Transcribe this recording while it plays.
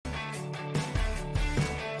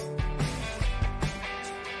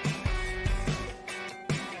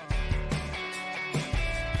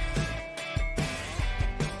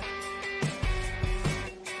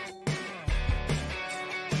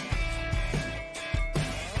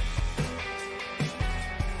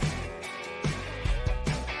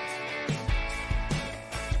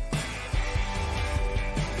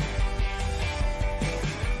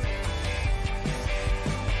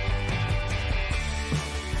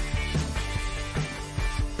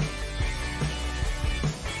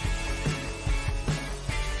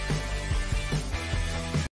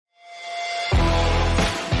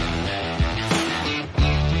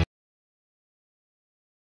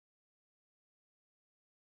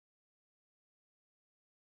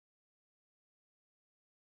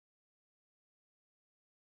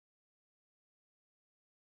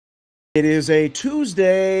It is a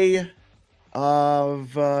Tuesday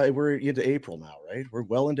of we're into April now, right? We're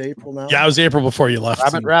well into April now. Yeah, it was April before you left.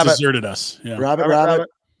 Rabbit. Deserted us. Yeah. Rabbit.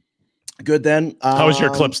 Good then. How was your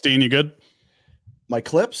Eclipse, Dean? You good? My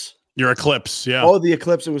Clips? Your Eclipse, yeah. Oh, the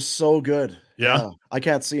Eclipse. It was so good. Yeah. I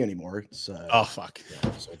can't see anymore. It's oh fuck.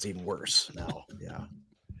 Yeah, so it's even worse now. Yeah.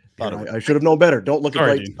 I should have known better. Don't look at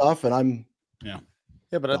bright stuff, and I'm Yeah,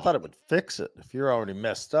 but I thought it would fix it. If you're already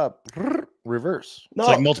messed up, reverse. No. It's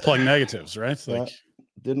like multiplying negatives, right? It's like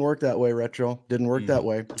didn't work that way, Retro. Didn't work that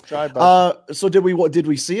way. Try, bud. So did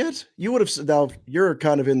we see it? You would have now you're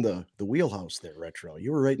kind of in the wheelhouse there, Retro.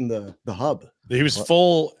 You were right in the hub. He was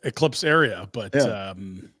full Eclipse area, but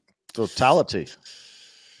totality.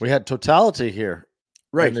 We had totality here.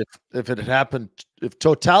 Right. And if it had happened, if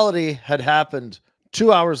totality had happened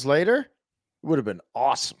 2 hours later, it would have been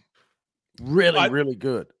awesome. Really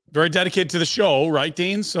good. Very dedicated to the show, right,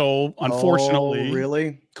 Dean? So unfortunately,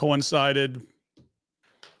 really coincided.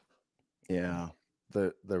 Yeah.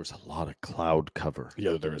 There was a lot of cloud cover.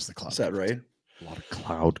 Yeah, there is the cloud. Is that right? A lot of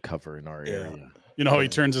cloud cover in our area. You know how he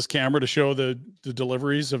turns his camera to show the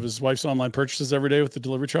deliveries of his wife's online purchases every day with the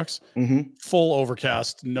delivery trucks? Mm-hmm. Full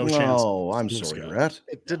overcast, no chance. Oh, I'm sorry, Rhett.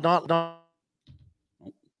 It did not.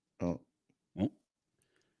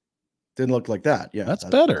 Didn't look like that. Yeah, that's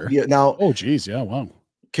better. Yeah. Now, oh geez, yeah. Wow.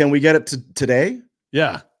 Can we get it to today?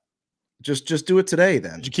 Yeah. Just do it today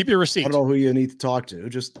then. Did you keep your receipt? I don't know who you need to talk to.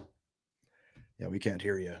 Yeah, we can't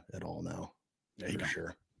hear you at all now. Yeah, for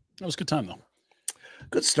sure. That was a good time though.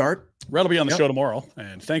 Good start. Rhett will be on the show tomorrow,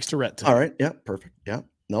 and thanks to Rhett today. All right. Yeah. Perfect. Yeah.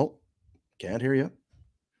 No, can't hear you.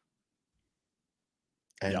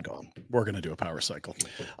 And gone. We're gonna do a power cycle.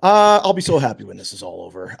 I'll be so happy when this is all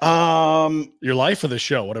over. Your life or the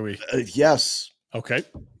show? What are we? Yes. Okay.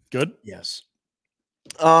 Good. Yes.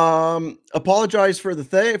 Apologize for the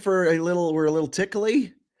thing. We're a little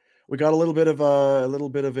tickly. We got a little bit of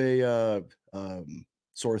a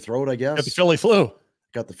sore throat, I guess. Got the Philly flu.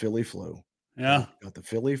 Got the Philly flu. Yeah. Got the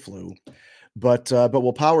Philly flu. But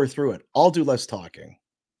we'll power through it. I'll do less talking.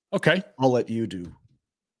 Okay. I'll let you do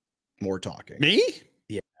more talking. Me?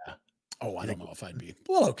 Yeah. Oh, I don't know if I'd be.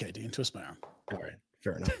 Well, okay, Dean, twist my arm. All right.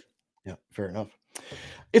 Fair enough. Yeah, fair enough.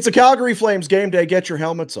 It's a Calgary Flames game day. Get your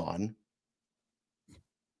helmets on.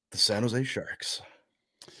 The San Jose Sharks.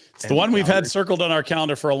 It's the one we've had circled on our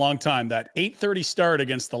calendar for a long time. That 8:30 start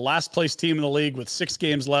against the last place team in the league with 6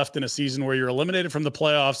 games left in a season where you're eliminated from the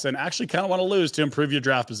playoffs and actually kind of want to lose to improve your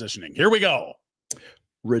draft positioning. Here we go.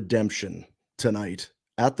 Redemption tonight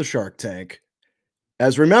at the Shark Tank.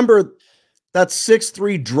 As remember, that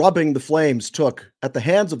 6-3 drubbing the Flames took at the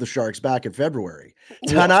hands of the Sharks back in February.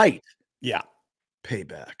 Tonight. Yeah.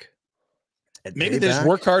 Payback. And maybe they just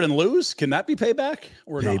work hard and lose. Can that be payback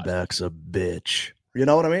or not? Payback's a bitch. You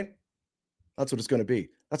know what I mean? That's what it's going to be.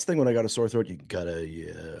 That's the thing when I got a sore throat. You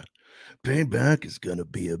gotta, payback is going to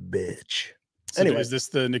be a bitch. So anyway, is this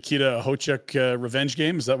the Nikita Hochek revenge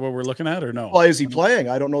game? Is that what we're looking at or no? Well, is he playing?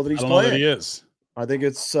 I don't know that he's playing. Know that he is. I think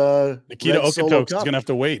it's Nikita Okatok's is going to have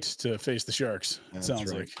to wait to face the Sharks. It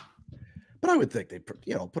sounds like. But I would think they,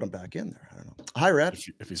 put him back in there. I don't know. Hi, Red.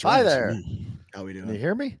 If he's right there. How we doing? Can you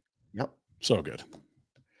hear me? Yep. So good.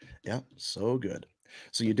 Yeah, so good.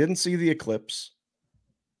 So you didn't see the Eclipse.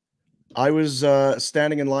 I was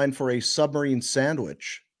standing in line for a submarine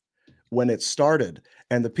sandwich when it started,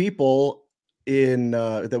 and the people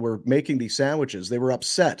that were making these sandwiches, they were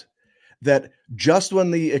upset that just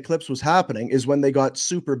when the Eclipse was happening is when they got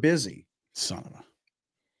super busy. Son of a.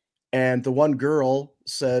 And the one girl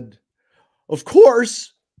said, "Of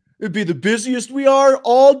course, it'd be the busiest we are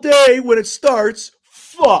all day when it starts.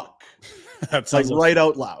 Fuck." That's like right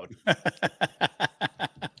out loud.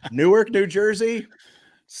 Newark, New Jersey,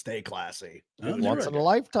 stay classy. Once in a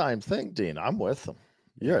lifetime thing, Dean. I'm with them.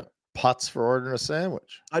 You're at putts for ordering a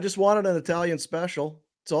sandwich. I just wanted an Italian special.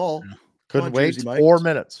 That's all. Yeah. Couldn't wait 4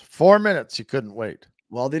 minutes. 4 minutes. You couldn't wait.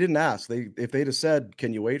 Well, they didn't ask. If they'd have said,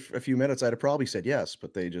 "Can you wait for a few minutes?" I'd have probably said yes,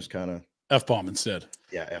 but they just kind of F-bomb instead.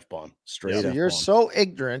 Yeah, F-bomb. Straight so F-bomb. You're so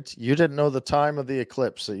ignorant. You didn't know the time of the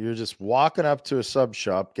Eclipse that you're just walking up to a sub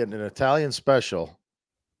shop, getting an Italian special,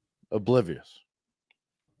 oblivious.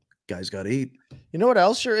 Guys got to eat. You know what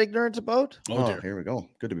else you're ignorant about? Oh, here we go.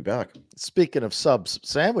 Good to be back. Speaking of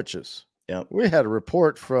sandwiches. Yeah. We had a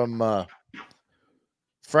report from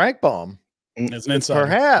Frank Baum. It's an insider.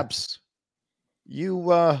 Perhaps you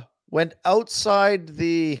went outside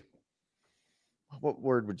the, what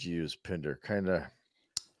word would you use, Pinder? Kind of.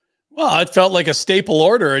 Well, it felt like a staple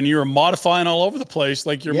order, and you were modifying all over the place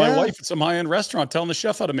like you're my wife at some high-end restaurant telling the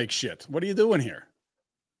chef how to make shit. What are you doing here?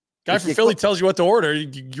 Guy from Philly tells you what to order.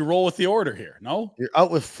 You roll with the order here. No? You're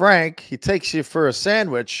out with Frank. He takes you for a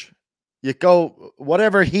sandwich, You go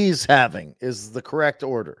whatever he's having is the correct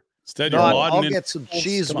order. Instead, Not, you're I'll modding get some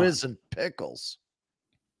cheese Come on. whiz and pickles.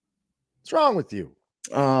 What's wrong with you?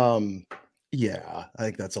 Yeah, I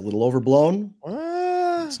think that's a little overblown.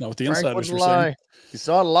 That's not what the Frank insiders wouldn't were lie. saying. He's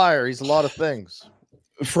not a liar. He's a lot of things.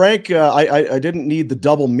 Frank, I didn't need the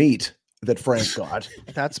double meat that Frank got.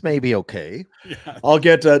 That's maybe okay. Yeah. I'll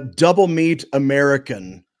get a double meat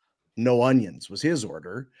American, no onions was his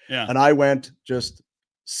order. Yeah. And I went just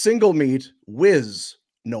single meat whiz,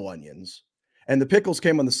 no onions. And the pickles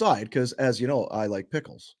came on the side because, as you know, I like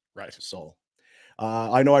pickles. Right. So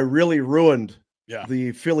I know I really ruined Yeah.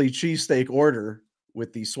 the Philly cheesesteak order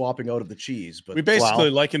with the swapping out of the cheese. But We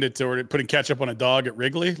basically likened it to putting ketchup on a dog at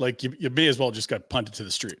Wrigley. Like you may as well just got punted to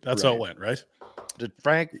the street. That's how it went, right? Did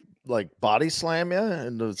Frank like body slam you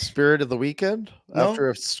in the spirit of the weekend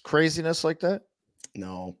after a craziness like that?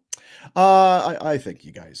 No. I think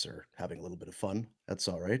you guys are having a little bit of fun. That's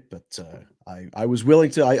all right. But I was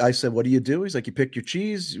willing to. I said, "What do you do?" He's like, "You pick your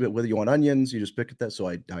cheese. Whether you want onions, you just pick it." That. So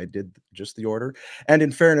I did just the order. And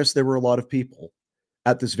in fairness, there were a lot of people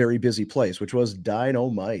at this very busy place, which was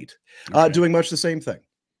dynamite, doing much the same thing,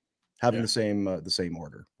 having the same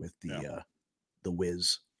order with the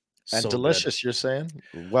whiz. And So delicious, good. you're saying?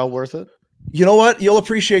 Well worth it? You know what? You'll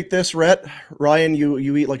appreciate this, Ryan.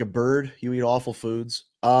 You eat like a bird. You eat awful foods.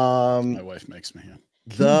 My wife makes me.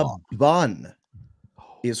 The bun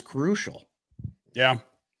is crucial. Yeah.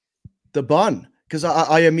 The bun, because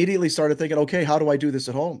I immediately started thinking, okay, how do I do this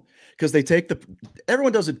at home? Because they take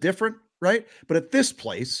everyone does it different, right? But at this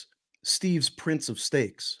place, Steve's Prince of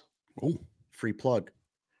Steaks, free plug.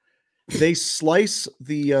 They slice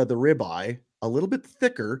the ribeye a little bit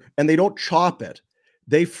thicker, and they don't chop it.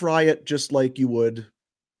 They fry it just like you would,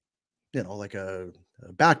 like a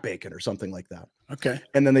back bacon or something like that. Okay.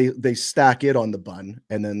 And then they stack it on the bun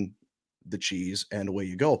and then the cheese and away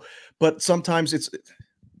you go. But sometimes it's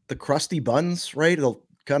the crusty buns, right? It'll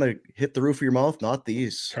kind of hit the roof of your mouth. Not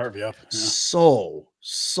these. Carve you up. Yeah. So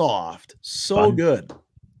soft, so good.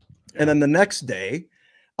 And then the next day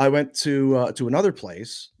I went to another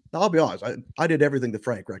place. Now, I'll be honest, I did everything that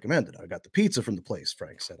Frank recommended. I got the pizza from the place,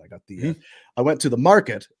 Frank said. I got the I went to the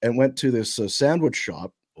market and went to this sandwich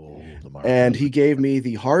shop. And he gave me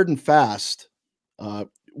the hard and fast,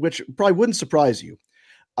 which probably wouldn't surprise you.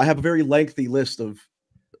 I have a very lengthy list of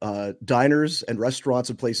diners and restaurants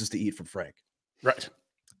and places to eat from Frank. Right.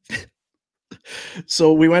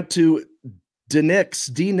 So we went to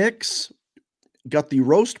D-Nick's, got the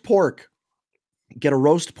roast pork. Get a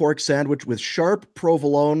roast pork sandwich with sharp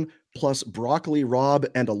provolone plus broccoli rabe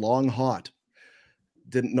and a long hot.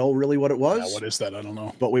 Didn't know really what it was. Yeah, what is that? I don't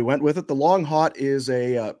know. But we went with it. The long hot is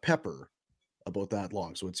a pepper about that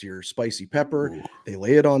long. So it's your spicy pepper. Ooh. They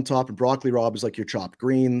lay it on top, and broccoli rabe is like your chopped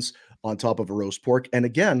greens on top of a roast pork. And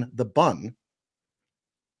again, the bun,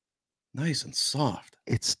 nice and soft.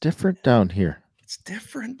 It's different down here. It's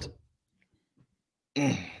different.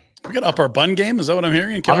 We got to up our bun game. Is that what I'm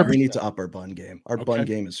hearing? We need to up our bun game. Our bun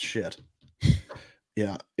game is shit.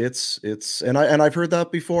 Yeah, it's and I've heard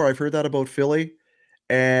that before. I've heard that about Philly.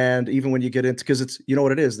 And even when you get into, because it's, you know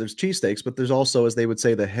what it is, there's cheesesteaks, but there's also, as they would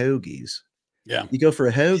say, the hoagies. Yeah. You go for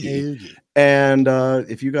a hoagie. And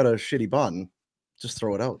if you got a shitty bun, just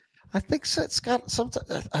throw it out. I think it's got something.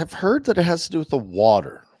 I've heard that it has to do with the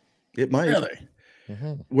water. It might.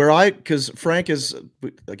 Really? Because Frank is,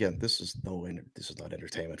 again, this is not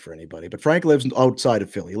entertainment for anybody, but Frank lives outside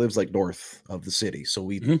of Philly. He lives like north of the city. So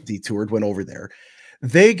we detoured, went over there.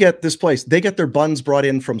 They get this place. They get their buns brought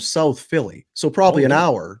in from South Philly. So probably an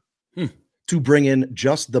hour to bring in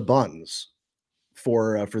just the buns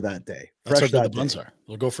for that day. That's how good the buns are.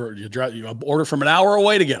 They'll go for you order from an hour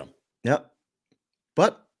away to get them. Yep.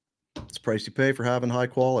 But it's the price you pay for having high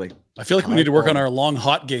quality. I feel like we need to work on our long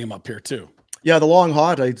hot game up here too. Yeah, the long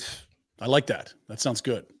hot. I like that. That sounds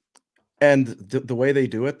good. And the way they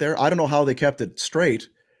do it there, I don't know how they kept it straight,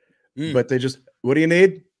 but they just, what do you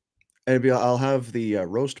need? And I'll have the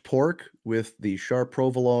roast pork with the sharp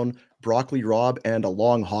provolone, broccoli rabe, and a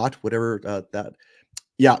long hot, whatever that.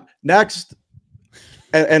 Yeah. Next,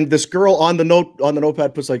 and this girl on the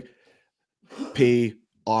notepad puts like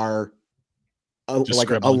PR, like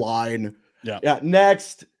a line. Yeah. Yeah.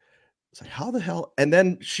 Next. It's like, how the hell? And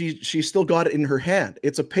then she still got it in her hand.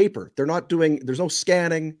 It's a paper. They're not doing. There's no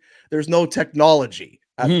scanning. There's no technology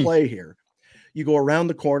at play here. You go around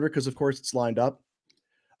the corner because, of course, it's lined up.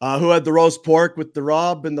 Who had the roast pork with the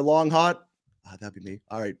rabe and the long hot? That'd be me.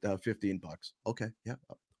 All right, $15. Okay, yeah.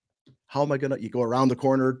 How am I gonna? You go around the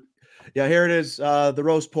corner. Yeah, here it is. The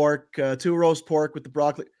roast pork, 2 roast pork with the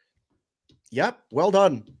broccoli. Yep, well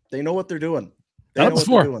done. They know what they're doing. They know what they're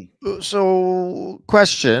before. doing. So,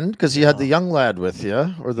 question, because you had the Yeah. young lad with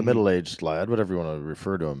you, or the Mhm. middle-aged lad, whatever you want to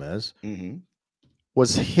refer to him as. Mm-hmm.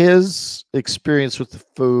 Was his experience with the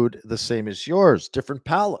food the same as yours? Different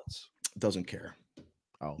palates? Doesn't care.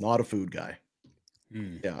 Oh, Not a food guy.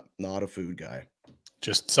 Hmm. Yeah, not a food guy.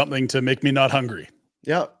 Just something to make me not hungry.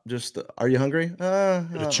 Yeah, just are you hungry? Could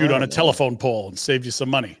have I chewed on don't a know. telephone pole and saved you some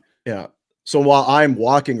money. Yeah. So while I'm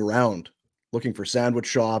walking around looking for sandwich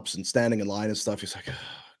shops and standing in line and stuff, he's like,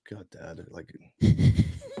 oh, God, Dad, like,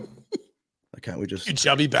 can't we just You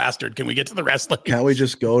chubby bastard. Can we get to the wrestling? can't we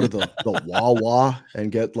just go to the Wawa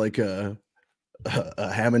and get like a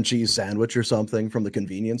ham and cheese sandwich or something from the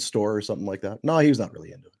convenience store or something like that? No, he was not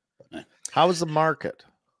really into it. how was the market?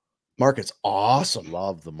 Market's awesome.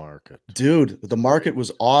 Love the market. Dude, the market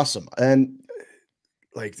was awesome. And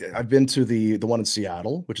like I've been to the one in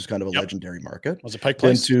Seattle, which is kind of a Yep. legendary market. Was it Pike Been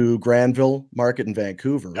Place? to Granville Market in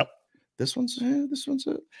Vancouver. Yep. This one's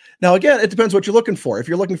now again, it depends what you're looking for. If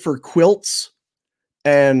you're looking for quilts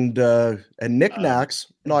and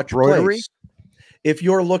knickknacks, not your embroidery? place. If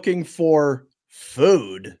you're looking for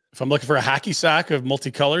food, If I'm looking for a hacky sack of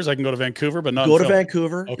multicolors, I can go to Vancouver, but not go in to Philly.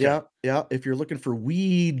 Vancouver. Okay. Yeah, yeah. If you're looking for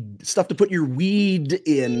weed stuff to put your weed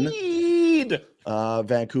in, Weed.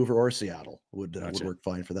 Vancouver or Seattle would Gotcha. work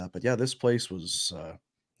fine for that. But yeah, this place was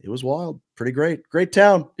it was wild, pretty great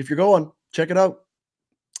town. If you're going, check it out.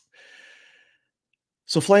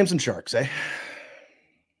 So Flames and Sharks, eh?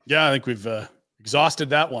 Yeah, I think we've exhausted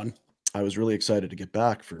that one. I was really excited to get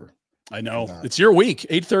back for I know. that. It's your week.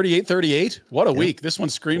 8:30, 8:38. What a Yeah. week. This one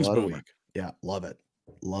screams What a boomer. week. Yeah, love it.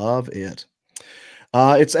 Love it.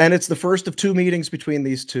 It's the first of two meetings between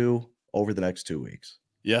these two over the next 2 weeks.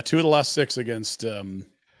 Yeah, 2 of the last 6 against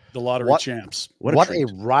the lottery What- champs. What treat.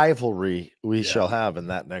 a rivalry we Yeah. shall have in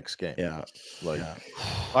that next game. Yeah. Like, Yeah. I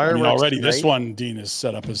mean, fireworks already this tonight. one, Dean, is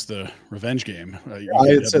set up as the revenge game. You I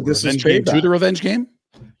had have said a this is revenge game to payback. the revenge game.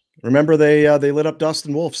 Remember they lit up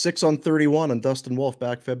Dustin Wolf 6 on 31 on Dustin Wolf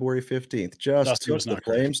back February 15th. Just Dusty took was the not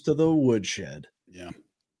great. Flames to the woodshed. Yeah.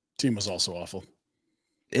 Team was also awful.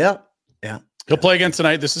 Yeah. Yeah. He'll play again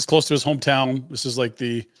tonight. This is close to his hometown. This is like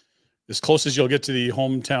as close as you'll get to the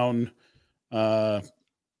hometown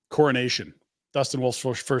coronation. Dustin Wolf's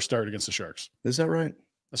first start against the Sharks. Is that right?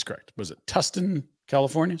 That's correct. Was it Tustin,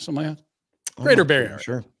 California? Something like that. I'm Greater not Bay really Area.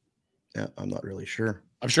 Sure. Yeah, I'm not really sure.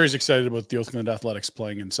 I'm sure he's excited about the Oakland Athletics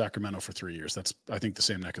playing in Sacramento for 3 years. That's, I think, the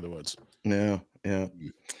same neck of the woods. Yeah, yeah.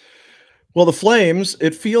 Well, the Flames,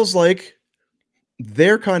 it feels like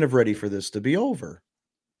they're kind of ready for this to be over.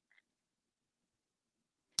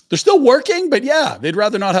 They're still working, but yeah, they'd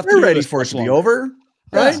rather not have to They're do ready this for it much to be longer. over,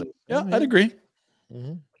 right? Yeah, I'd agree.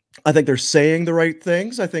 Mhm. I think they're saying the right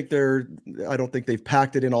things. I don't think they've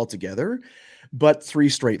packed it in altogether, but 3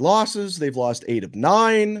 straight losses. They've lost 8 of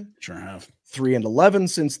 9, Sure have. 3 and 11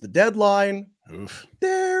 since the deadline. Oof.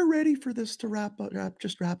 They're ready for this to wrap it up,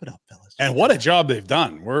 fellas. And what a job they've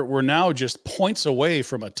done. We're now just points away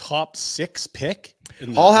from a top 6 pick.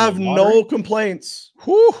 in the- I'll in the have lottery. no complaints.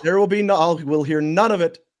 Whew. There will be we'll hear none of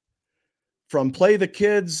it from play the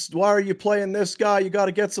kids. Why are you playing this guy? You got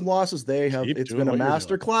to get some losses. Keep It's doing been a what you're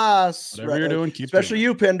master doing. class. Whatever you're doing, keep especially doing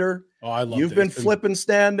you, Pinder. Oh, I love You've it. been It's flipping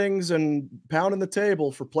standings and pounding the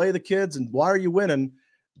table for play the kids. And why are you winning?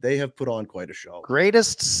 They have put on quite a show.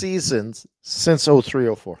 Greatest seasons since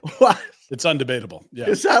 03-04. What? It's undebatable. Yeah.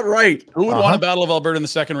 Is that right? Who would Uh-huh. want a Battle of Alberta in the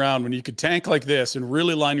second round when you could tank like this and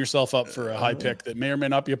really line yourself up for a high pick that may or may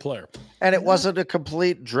not be a player? And it wasn't a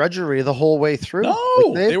complete drudgery the whole way through. No,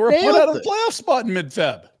 Like, they were put nailed out of the it. playoff spot in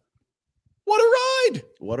mid-Feb. What a ride.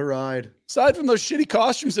 What a ride. Aside from those shitty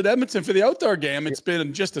costumes at Edmonton for the outdoor game, it's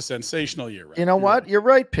been just a sensational year. Right? You know what? You're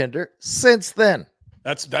right, Pinder. Since then,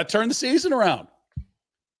 That turned the season around.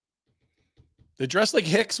 They dressed like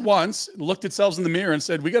Hicks once, looked themselves in the mirror and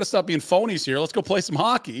said, we got to stop being phonies here. Let's go play some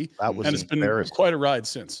hockey. that was And it's been embarrassing. quite a ride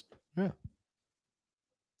since. Yeah.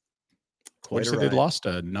 What did you say they'd lost?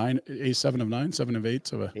 7 of 9, 7 of 8.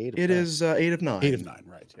 So Eight of It five. is 8 of 9. 8 of 9,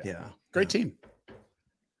 right. Yeah. Great team.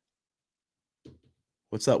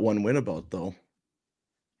 What's that one win about, though?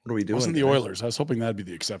 What are we It doing? wasn't the here? Oilers. I was hoping that'd be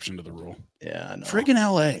the exception to the rule. Yeah, no. Friggin'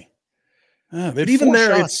 LA. They But had even 4 there,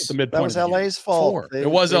 shots it's- at the midpoint. That was of the game. LA's fault. 4. They-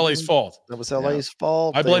 It was they LA's didn't- fault. That was LA's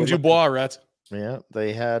fault. I They blame were looking- Dubois, Rhett. Yeah,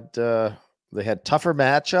 they had tougher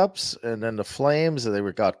matchups, and then the Flames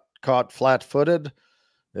got caught flat-footed.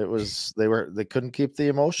 They couldn't keep the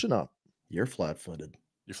emotion up. You're flat-footed.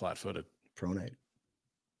 You're flat-footed. Pronate.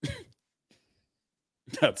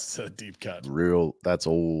 That's a deep cut. That's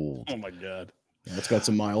old. Oh my God. Yeah, it's got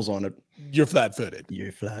some miles on it. You're flat-footed.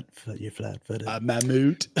 You're flat-footed.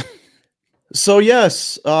 Mammut. So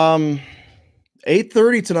yes,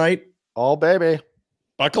 8:30 tonight. Oh, baby.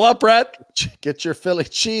 Buckle up, Brett. Get your Philly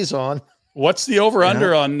cheese on. What's the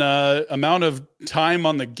over-under on amount of time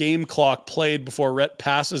on the game clock played before Rhett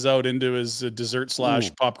passes out into his dessert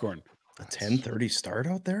 / popcorn? A 10:30 start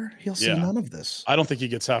out there? He'll see none of this. I don't think he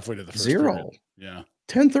gets halfway to the first 0. period. Yeah.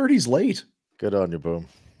 10:30's late. Good on you, Boom.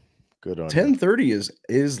 Good on 10:30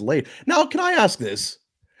 is late. Now, can I ask this?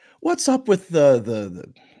 What's up with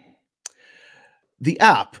the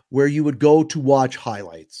app where you would go to watch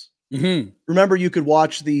highlights? Remember, you could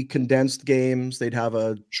watch the condensed games. They'd have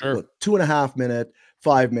a 2.5 minute,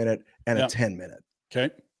 5 minute, and a 10 minute. Okay.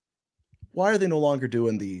 Why are they no longer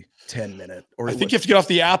doing the 10 minute? Or I think you have to get off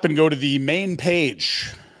the app and go to the main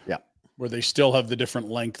page. Yeah. Where they still have the different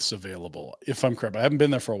lengths available. If I'm correct, I haven't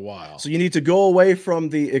been there for a while. So you need to go away from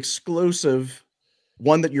the exclusive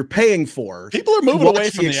one that you're paying for. People are moving away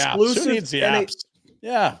from the apps. Who needs the apps?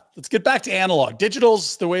 Yeah. Let's get back to analog.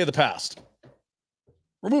 Digital's the way of the past.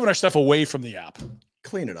 We're moving our stuff away from the app.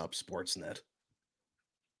 Clean it up, Sportsnet.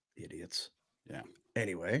 Idiots. Yeah.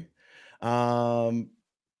 Anyway,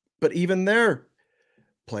 but even there,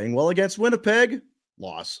 playing well against Winnipeg,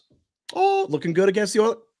 loss. Oh, looking good against the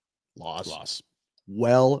Oilers, loss.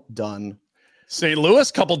 Well done. St.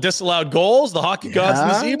 Louis, couple disallowed goals. The hockey gods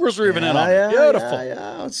and the Zebras were even in on it. Beautiful.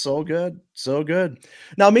 Yeah, it's so good. So good.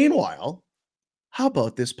 Now, meanwhile, how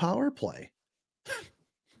about this power play?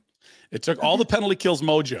 It took all the penalty kills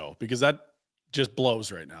mojo because that just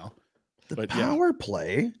blows right now. The power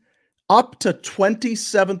play up to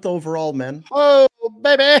 27th overall, men. Oh,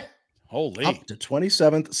 baby. Holy. Up to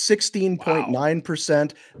 27th,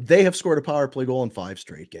 16.9%. They have scored a power play goal in 5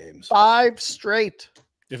 straight games. 5 straight.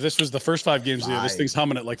 If this was the first 5 games, this thing's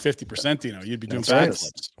humming at like 50%, you'd be doing right.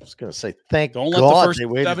 backflips. I was going to say, thank God. Don't let the first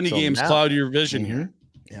 70 games cloud your vision here.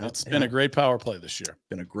 Yeah, it's been a great power play this year.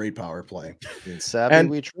 Been a great power play. In Savvy,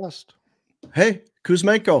 we trust. Hey,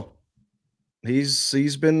 Kuzmenko. He's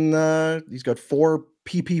got 4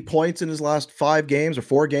 PP points in his last 5 games or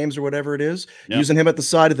 4 games or whatever it is. Yep. Using him at the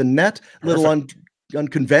side of the net, a little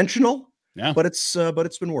unconventional. Yeah, but it's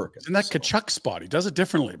been working. In that Kachuk spot, he does it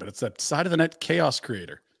differently, but it's that side of the net chaos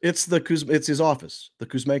creator. It's it's his office, the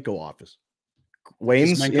Kuzmenko office.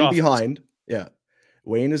 Wayne's in behind. Yeah,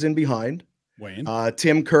 Wayne is in behind. Wayne,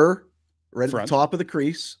 Tim Kerr, right at the top of the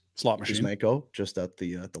crease. Slot machine. Kuzmenko just at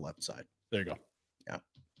the left side. There you go. Yeah,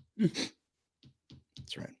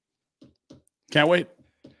 that's right. Can't wait.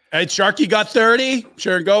 Hey, Sharky got 30.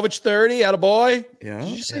 Sharangovich 30. Attaboy. Yeah.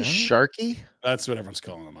 Did you say Sharky? That's what everyone's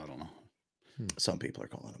calling him. I don't know. Some people are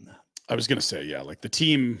calling him that. I was going to say, yeah, like the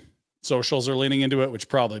team socials are leaning into it, which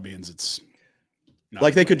probably means it's not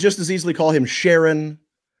like they could just as easily call him Sharon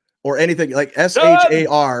or anything like SHAR. Like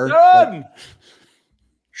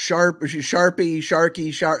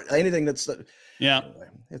Sharpie, anything that's anyway,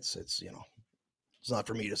 it's it's not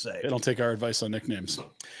for me to say. They don't take our advice on nicknames.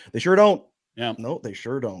 They sure don't. Yeah. No, they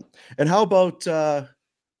sure don't. And how about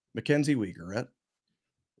Mackenzie Weegar, right?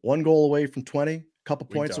 1 goal away from 20, couple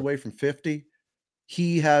points away from 50.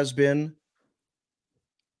 He has been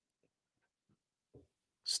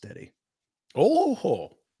steady.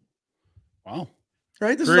 Oh, wow.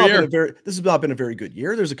 Right? This has not been a very good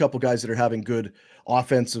year. There's a couple guys that are having good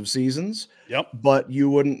offensive seasons. Yep. But you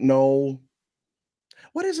wouldn't know.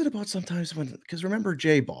 What is it about sometimes because remember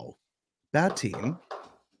J-Bo, bad team,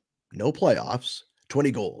 no playoffs,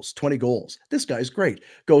 20 goals. This guy's great.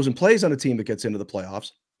 Goes and plays on a team that gets into the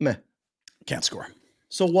playoffs. Meh. Can't score.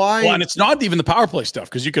 So why? Well, and it's not even the power play stuff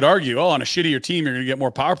because you could argue, on a shittier team, you're going to get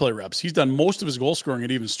more power play reps. He's done most of his goal scoring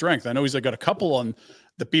at even strength. I know he's got a couple on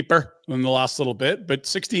the beeper in the last little bit, but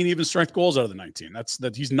 16 even strength goals out of the 19. That's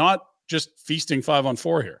that he's not just feasting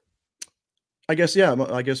 5-on-4 here. I guess, yeah.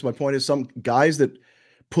 I guess my point is some guys that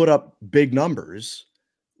put up big numbers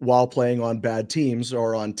while playing on bad teams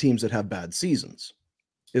or on teams that have bad seasons.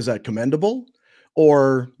 Is that commendable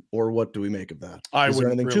or what do we make of that? Is there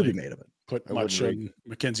anything to be made of it? Put much on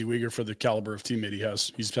Mackenzie Weegar for the caliber of teammate he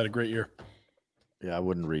has. He's had a great year. Yeah, I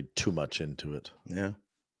wouldn't read too much into it. Yeah.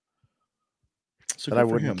 So but I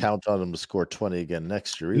wouldn't count on him to score 20 again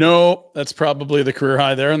next year either. No, that's probably the career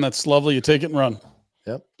high there, and that's lovely. You take it and run.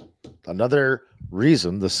 Yep. Another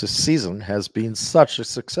reason this season has been such a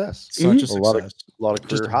success. Such a success. A lot of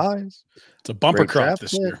career highs. It's a bumper crop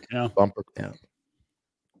this year. Yeah. Bumper. Yeah.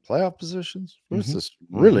 Playoff positions. This is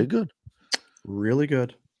really good. Really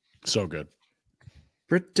good. So good.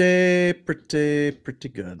 Pretty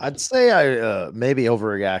good. I'd say I maybe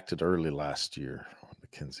overreacted early last year on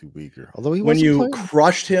Mackenzie Weegar. Although he when you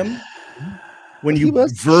crushed him, when you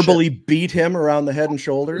verbally beat him around the head and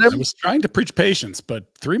shoulders. I was trying to preach patience,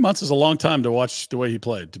 but 3 months is a long time to watch the way he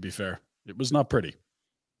played, to be fair. It was not pretty.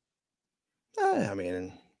 I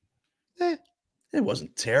mean, It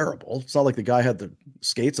wasn't terrible. It's not like the guy had the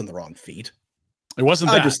skates on the wrong feet. It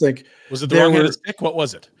wasn't I that. just think was it the wrong-handed stick? What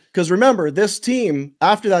was it? Because remember, this team,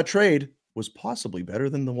 after that trade, was possibly better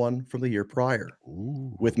than the one from the year prior.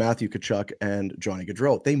 Ooh. With Matthew Tkachuk and Johnny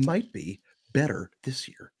Gaudreau. They might be better this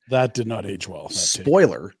year. That did not age well.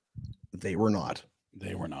 Spoiler, they were not.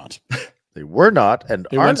 They were not. They were not, and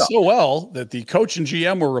it went so well that the coach and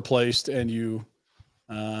GM were replaced, and you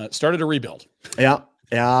started a rebuild. Yeah.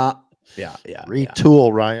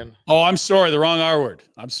 Retool, Ryan. Oh, I'm sorry. The wrong R word.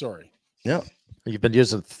 I'm sorry. Yeah. You've been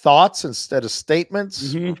using thoughts instead of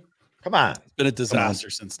statements. Mm-hmm. Come on. It's been a disaster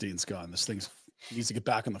since Dean's gone. This thing needs to get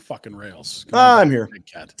back on the fucking rails. I'm here.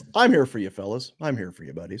 I'm here for you, fellas. I'm here for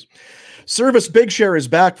you, buddies. Service Big Share is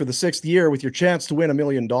back for the 6th year with your chance to win $1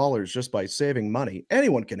 million just by saving money.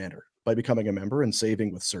 Anyone can enter by becoming a member and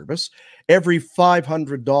saving with Service. Every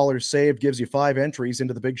 $500 saved gives you 5 entries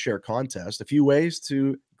into the Big Share contest. A few ways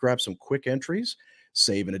to grab some quick entries: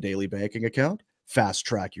 save in a daily banking account, fast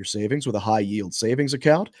track your savings with a high yield savings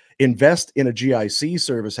account, invest in a GIC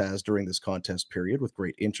Service has during this contest period with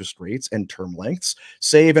great interest rates and term lengths,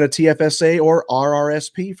 save in a TFSA or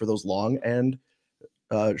RRSP for those long and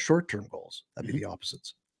short-term goals. That'd be the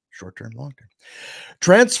opposites. Short-term, long-term.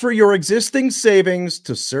 Transfer your existing savings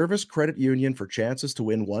to Service Credit Union for chances to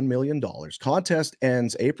win $1 million. Contest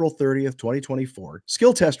ends April 30th, 2024.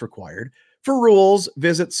 Skill test required. For rules,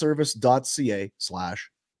 visit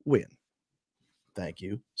service.ca/win. Thank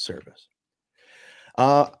you, Service.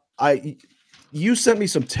 You sent me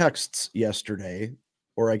some texts yesterday,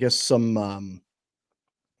 or I guess some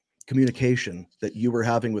communication that you were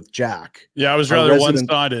having with Jack. Yeah, I was rather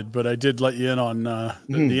one-sided, but I did let you in on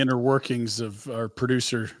the inner workings of our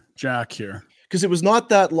producer, Jack, here. Because it was not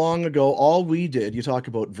that long ago, all we did, you talk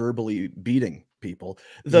about verbally beating people,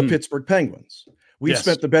 the Pittsburgh Penguins. We've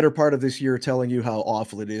spent the better part of this year telling you how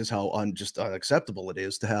awful it is, how just unacceptable it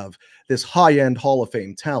is to have this high-end Hall of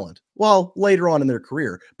Fame talent, well, later on in their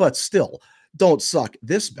career, but still, don't suck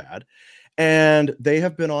this bad. And they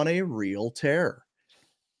have been on a real tear.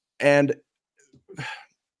 And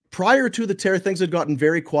prior to the tear, things had gotten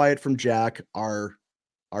very quiet from Jack, our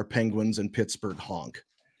Penguins and Pittsburgh honk.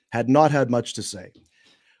 Had not had much to say.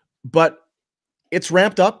 But it's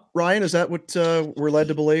ramped up, Ryan. Is that what we're led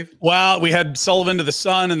to believe? Well, we had Sullivan to the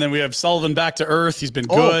sun, and then we have Sullivan back to earth. He's been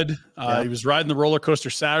good. He was riding the roller coaster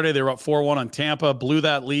Saturday. They were up 4-1 on Tampa, blew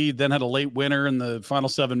that lead, then had a late winner in the final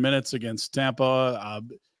 7 minutes against Tampa.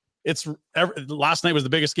 Last night was the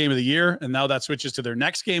biggest game of the year, and now that switches to their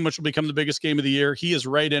next game, which will become the biggest game of the year. He is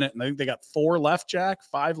right in it, and I think they got 4 left, Jack.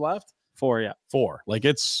 5 left? 4, yeah. 4. Like,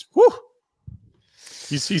 it's, whew.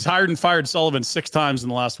 He's hired and fired Sullivan 6 times in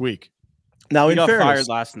the last week. Now, he in got fairness, fired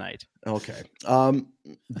last night. Okay.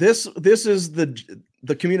 This is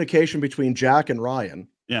the communication between Jack and Ryan.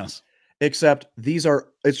 Yes. Except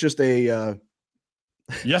it's just a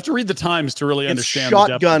you have to read the Times to really understand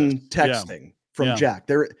shotgun texting from Jack.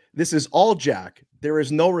 This is all Jack. There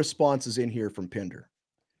is no responses in here from Pinder.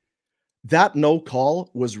 That no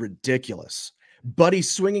call was ridiculous. Buddy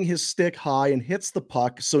swinging his stick high and hits the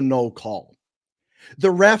puck, so no call. The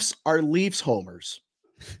refs are Leafs homers.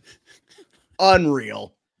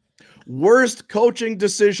 Unreal. Worst coaching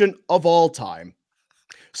decision of all time.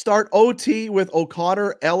 Start OT with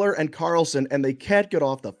O'Connor, Eller, and Carlson, and they can't get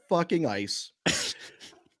off the fucking ice.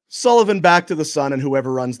 Sullivan back to the Sun and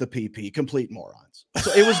whoever runs the PP. Complete morons.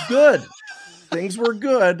 So it was good. Things were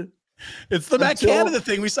good. It's the Matt Canada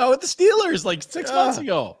thing we saw with the Steelers like 6 months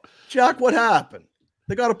ago. Jack, what happened?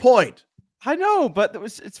 They got a point. I know, but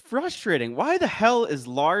it's frustrating. Why the hell is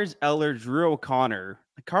Lars Eller, Drew O'Connor,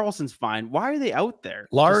 Carlson's fine? Why are they out there?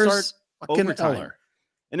 Lars fucking Eller.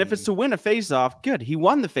 And if it's to win a face-off, good. He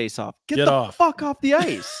won the face-off. Get the off. fuck off the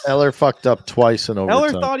ice. Eller fucked up twice in overtime.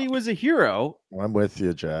 Eller thought he was a hero. I'm with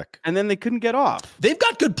you, Jack. And then they couldn't get off. They've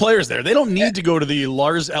got good players there. They don't need to go to the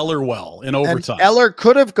Lars Eller well in overtime. And Eller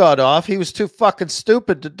could have got off. He was too fucking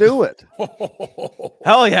stupid to do it.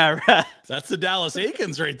 Hell yeah. That's the Dallas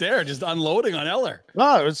Aikens right there, just unloading on Eller.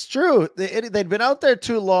 No, it's true. They'd been out there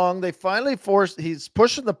too long. They finally he's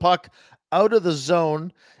pushing the puck out of the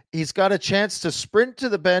zone. He's got a chance to sprint to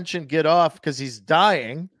the bench and get off because he's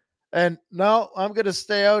dying. And no, I'm going to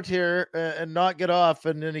stay out here and not get off.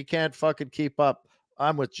 And then he can't fucking keep up.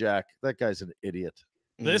 I'm with Jack. That guy's an idiot.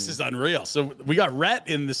 This is unreal. So we got Rhett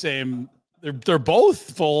in the same. They're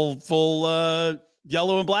both full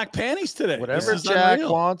yellow and black panties today. Whatever Jack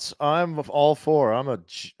wants, I'm all for. I'm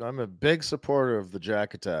a big supporter of the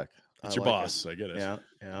Jack attack. It's your boss. I get it.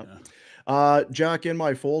 Yeah. Jack, in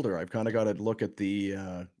my folder, I've kind of got to look at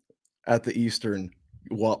the Eastern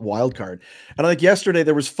wild card. And I think yesterday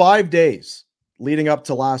there was 5 days leading up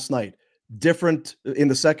to last night different in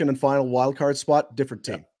the second and final wild card spot, different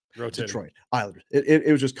team. Rotating. Detroit Islanders.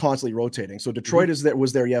 It was just constantly rotating. So Detroit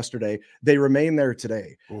was there yesterday. They remain there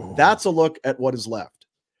today. Ooh. That's a look at what is left.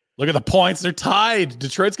 Look at the points. They're tied.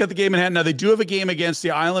 Detroit's got the game in hand. Now, they do have a game against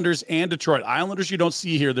the Islanders and Detroit. Islanders you don't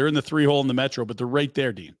see here. They're in the 3-hole in the Metro, but they're right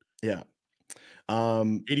there, Dean. Yeah.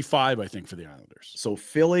 85, I think, for the Islanders. So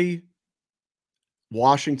Philly,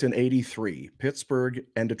 Washington, 83. Pittsburgh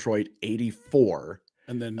and Detroit, 84.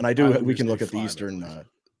 And I do. Islanders We can look at 85,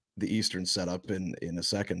 the Eastern setup in a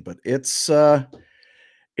second, but it's time.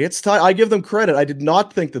 I give them credit. I did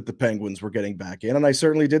not think that the Penguins were getting back in, and I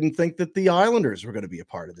certainly didn't think that the Islanders were going to be a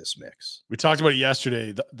part of this mix. We talked about it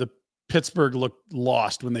yesterday. The Pittsburgh looked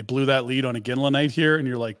lost when they blew that lead on a Ginla night here, and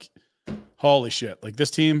you're like, holy shit. Like,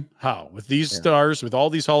 this team, how? With these stars, with all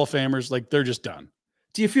these Hall of Famers, like, they're just done.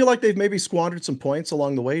 Do you feel like they've maybe squandered some points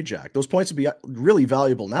along the way, Jack? Those points would be really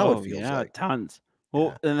valuable now, it feels like. Tons.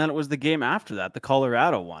 Well, and then it was the game after that, the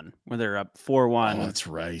Colorado one, where they're up 4-1. Oh, that's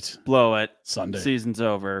right. Blow it. Sunday. Season's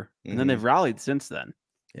over. And then they've rallied since then.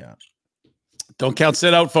 Yeah. Don't count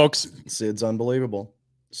Sid out, folks. Sid's unbelievable.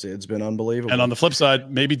 Sid's been unbelievable. And on the flip side,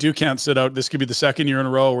 maybe do count Sid out. This could be the second year in a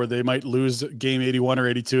row where they might lose game 81 or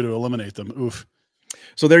 82 to eliminate them. Oof.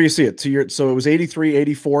 So there you see it. So it was 83,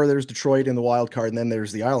 84. There's Detroit in the wild card, and then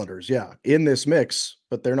there's the Islanders. Yeah, in this mix,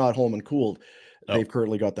 but they're not home and cooled. Oh. They've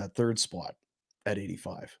currently got that third spot at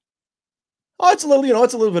 85. Oh, it's a little,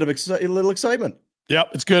 it's a little bit of a little excitement. Yep,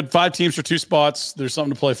 it's good. 5 teams for 2 spots. There's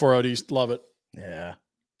something to play for out east. Love it. Yeah,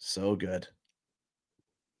 so good.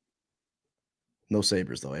 No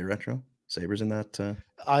Sabres though, eh, Retro? Sabres in that.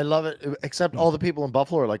 I love it. Except all the people in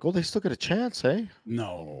Buffalo are like, "Oh, they still get a chance, hey?"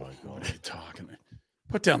 No, what are you talking?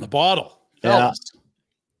 Put down the bottle. Yeah. Fellas.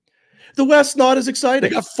 The West not as exciting.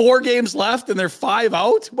 They got 4 games left and they're 5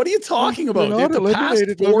 out. What are you talking about? They have to pass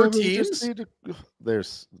 4 teams.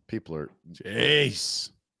 There's people are. Jeez.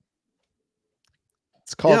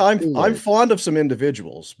 It's called. Yeah, I'm fond of some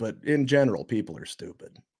individuals, but in general, people are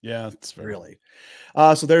stupid. Yeah, that's fair. Really.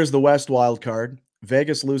 So there's the West wild card.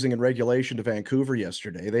 Vegas losing in regulation to Vancouver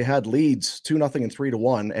yesterday. They had leads 2-0 and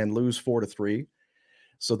 3-1 and lose 4-3.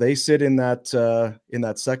 So they sit in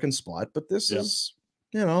that second spot. But this is,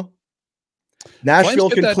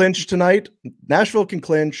 Nashville can clinch tonight. Nashville can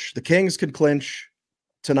clinch. The Kings can clinch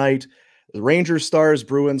tonight. The Rangers, Stars,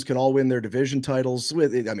 Bruins can all win their division titles.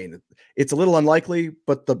 I mean, it's a little unlikely,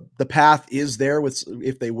 but the path is there with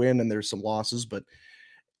if they win and there's some losses. But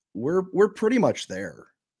we're pretty much there.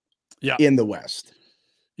 Yeah. In the West.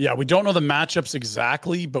 Yeah, we don't know the matchups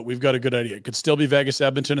exactly, but we've got a good idea. It could still be Vegas,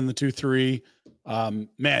 Edmonton in the 2-3.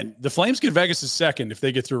 Man, the Flames get Vegas' second if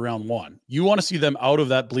they get through round 1. You want to see them out of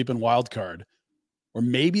that bleeping wild card, or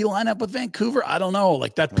maybe line up with Vancouver. I don't know.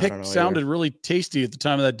 Like, that pick sounded really tasty at the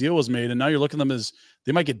time of that deal was made, and now you're looking at them as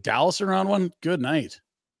they might get Dallas in round 1. Good night.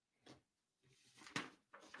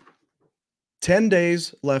 10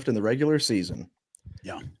 days left in the regular season.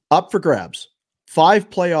 Yeah. Up for grabs. 5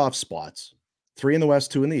 playoff spots, 3 in the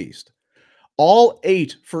West, 2 in the East. All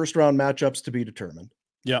 8 first-round matchups to be determined.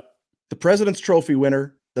 Yep. The President's Trophy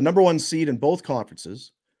winner, the number 1 seed in both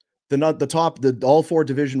conferences, all 4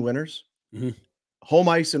 division winners, home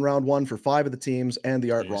ice in round 1 for 5 of the teams, and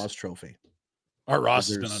the Art Ross Trophy. Art Ross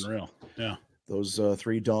has been unreal. Yeah. Those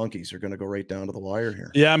 3 donkeys are going to go right down to the wire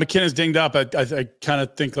here. Yeah, McKinnon's dinged up. I kind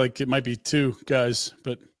of think like it might be 2 guys,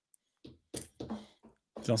 but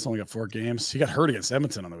he's also only got 4 games. He got hurt against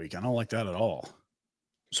Edmonton on the weekend. I don't like that at all.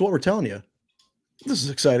 So what we're telling you, this is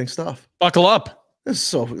exciting stuff. Buckle up.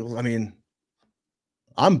 This is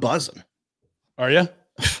I'm buzzing. Are you?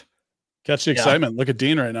 Catch the excitement. Look at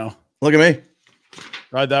Dean right now. Look at me.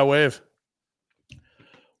 Ride that wave.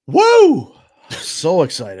 Woo! So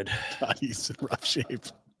excited. God, he's in rough shape.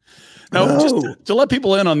 Now, just to let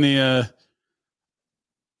people in on the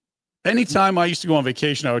anytime I used to go on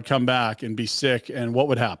vacation, I would come back and be sick, and what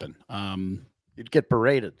would happen? You'd get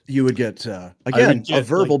berated. You would get a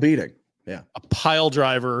verbal beating. Yeah. A pile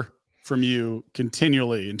driver from you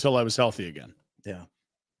continually until I was healthy again. Yeah.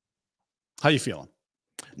 How you feeling?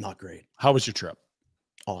 Not great. How was your trip?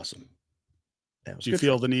 Awesome. Yeah, do you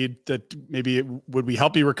feel the need that maybe would we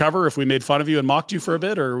help you recover if we made fun of you and mocked you for a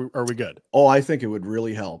bit, or are we good? Oh, I think it would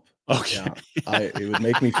really help. Okay. Yeah. It would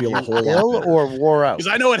make me feel a whole lot better. Or wore out.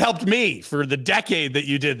 Because I know it helped me for the decade that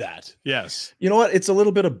you did that. Yes. You know what? It's a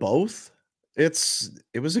little bit of both. It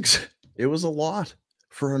was a lot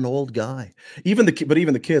for an old guy. Even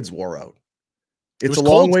the kids wore out. It's a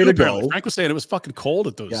long way to go. Frank was saying it was fucking cold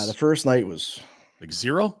at those. Yeah, the first night was like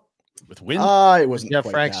 0 with wind. It wasn't. Yeah,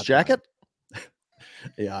 Frank's jacket.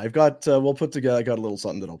 Yeah, I've got we'll put together. I got a little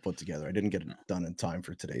something that I'll put together. I didn't get it done in time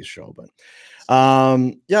for today's show, but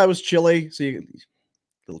yeah, it was chilly. See, a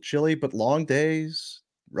little chilly, but long days,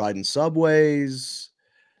 riding subways,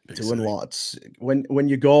 doing lots. When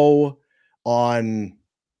you go on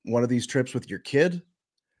one of these trips with your kid,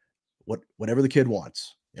 whatever the kid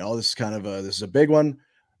wants. You know, this is a big one.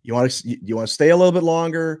 You want to stay a little bit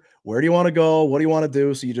longer. Where do you want to go? What do you want to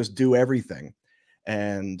do? So you just do everything.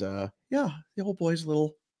 And yeah, the old boy's a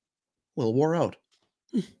little wore out.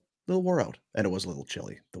 Little wore out. And it was a little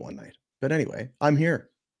chilly the one night. But anyway, I'm here.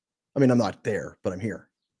 I mean, I'm not there, but I'm here.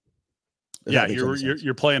 Yeah,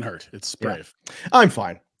 you're playing hurt. It's brave. Yeah. I'm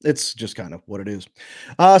fine. It's just kind of what it is.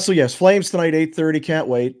 So yes, Flames tonight, 8:30. Can't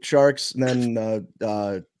wait. Sharks, and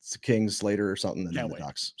then Kings later or something, and then the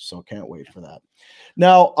Ducks. So can't wait for that.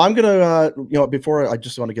 Now I'm gonna, before I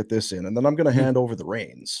just want to get this in, and then I'm gonna hand over the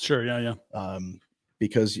reins. Sure. Yeah.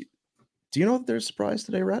 Because do you know if there's a surprise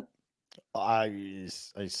today, Rhett? I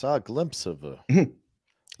saw a glimpse of a.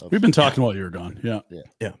 We've been talking while you were gone. Yeah.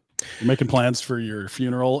 You're making plans for your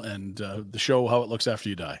funeral and the show, how it looks after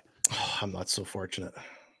you die. Oh, I'm not so fortunate.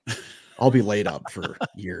 I'll be laid up for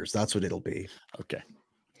years. That's what it'll be. Okay.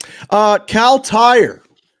 Cal Tire.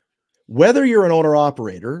 Whether you're an owner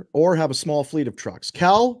operator or have a small fleet of trucks,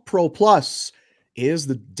 Cal Pro Plus is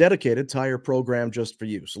the dedicated tire program just for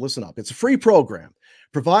you. So listen up. It's a free program,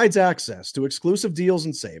 provides access to exclusive deals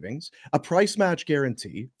and savings, a price match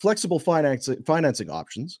guarantee, flexible financing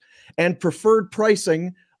options, and preferred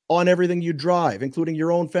pricing on everything you drive, including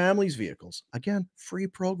your own family's vehicles. Again, free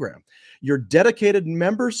program. Your dedicated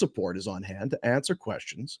member support is on hand to answer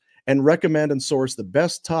questions and recommend and source the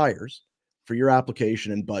best tires for your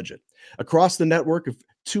application and budget. Across the network of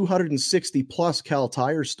 260 plus Cal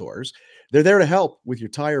Tire stores, they're there to help with your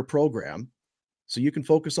tire program so you can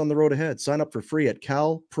focus on the road ahead. Sign up for free at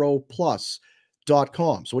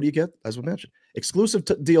calproplus.com. So what do you get? As we mentioned, exclusive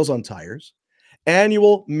deals on tires,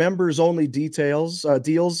 annual members only deals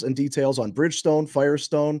and details on Bridgestone,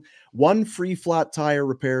 Firestone, one free flat tire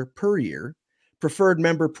repair per year, preferred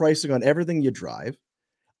member pricing on everything you drive,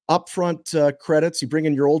 upfront credits. You bring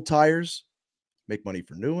in your old tires, make money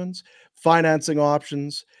for new ones, financing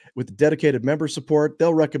options with dedicated member support.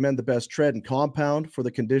 They'll recommend the best tread and compound for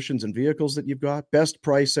the conditions and vehicles that you've got, best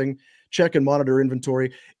pricing, check and monitor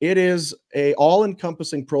inventory. It is a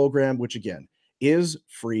all-encompassing program, which again is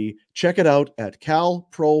free. Check it out at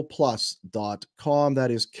calproplus.com.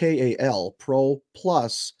 That is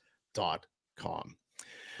KALProplus.com.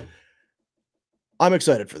 I'm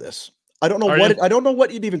excited for this. I don't know I don't know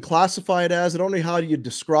what you'd even classify it as. I don't know how you'd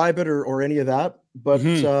describe it or any of that, but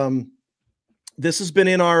this has been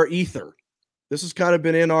in our ether. This has kind of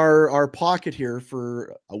been in our pocket here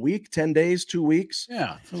for a week, 10 days, 2 weeks.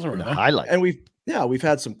 Yeah. Highlight. And we've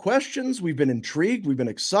had some questions. We've been intrigued. We've been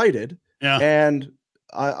excited. Yeah. And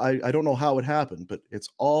I don't know how it happened, but it's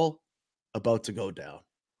all about to go down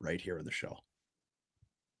right here in the show.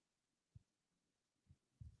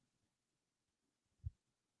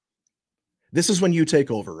 This is when you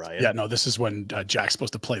take over, Ryan. Yeah, no, this is when Jack's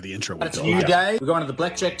supposed to play the intro. It's a new day. We're going to the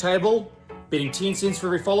blackjack table, betting 10 cents for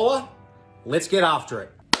every follower. Let's get after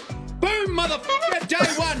it. Boom, motherfucker! Day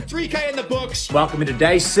 1, 3K in the books. Welcome into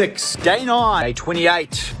day 6. Day 9. Day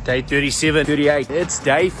 28. Day 37. 38. It's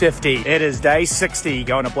day 50. It is day 60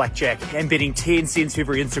 going to blackjack and betting 10 cents for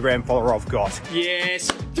every Instagram follower I've got. Yes!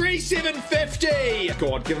 3750!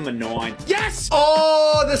 God, give him a 9. Yes!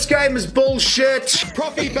 Oh, this game is bullshit.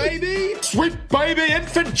 Profi, baby. Sweet baby,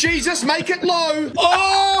 infant Jesus, make it low.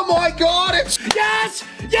 Oh my God, it's... Yes!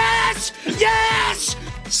 Yes! Yes!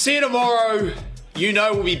 See you tomorrow. You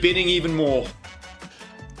know we'll be betting even more.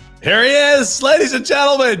 Here he is, ladies and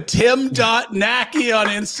gentlemen, Tim.Naki on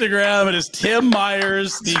Instagram. It is Tim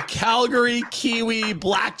Myers, the Calgary Kiwi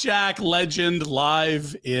blackjack legend,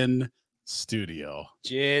 live in studio.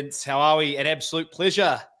 Gents, how are we? An absolute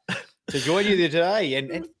pleasure to join you there today.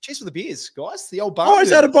 And cheers for the beers, guys. The old barn. Oh,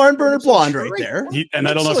 is that a barn burner blonde right there? And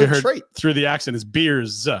I don't know if you heard through the accent, it's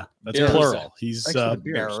beers. That's plural. He's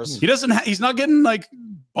he's not getting like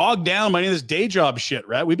bogged down by any of this day job shit,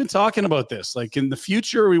 right? We've been talking about this. Like in the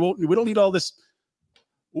future, we don't need all this.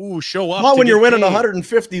 Show up. Not when you're winning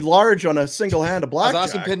 150 large on a single hand of blackjack. I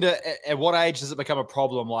was asking Pinder, at what age does it become a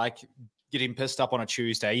problem? Like getting pissed up on a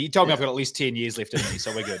Tuesday. He told me I've got at least 10 years left in me,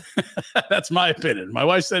 so we're good. That's my opinion. My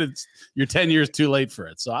wife said you're 10 years too late for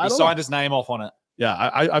it. So he signed his name off on it. Yeah,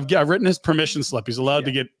 I've written his permission slip. He's allowed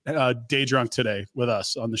to get day drunk today with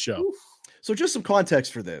us on the show. Oof. So just some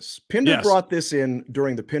context for this. Pinder brought this in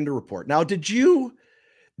during the Pinder Report. Now, did you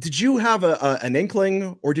have an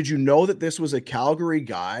inkling, or did you know that this was a Calgary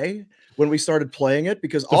guy, when we started playing it,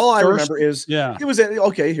 because all I remember is yeah, it was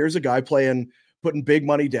okay. Here's a guy putting big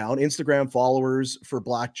money down, Instagram followers for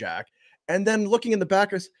blackjack, and then looking in the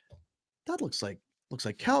back, that looks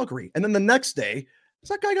like Calgary. And then the next day, is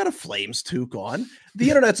that guy got a Flames toque on? The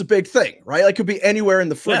internet's a big thing, right? Like, could be anywhere in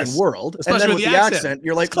the friggin' world. Especially and then with the accent,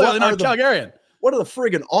 you're like, it's clearly not Calgarian. What are the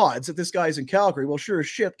friggin' odds that this guy's in Calgary? Well, sure as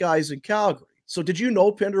shit, guy's in Calgary. So did you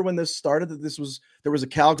know, Pinder, when this started, that there was a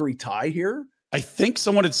Calgary tie here? I think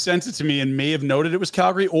someone had sent it to me and may have noted it was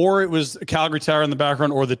Calgary, or it was a Calgary tire in the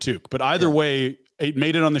background, or the toque. But either way, it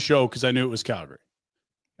made it on the show because I knew it was Calgary.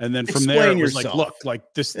 And then from there, it was like, look,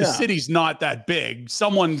 like the city's not that big.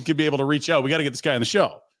 Someone could be able to reach out. We got to get this guy on the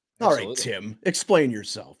show. All right, Tim, explain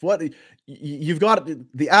yourself. What you've got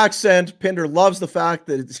the accent. Pinder loves the fact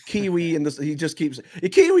that it's Kiwi, and he just keeps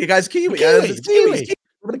Kiwi, guys, Kiwi. Kiwi.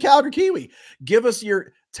 We're the Calgary Kiwi.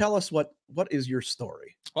 Tell us what is your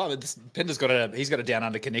story? Well, Pinder's he's got a down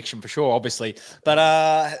under connection for sure, obviously.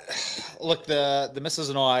 But look, the missus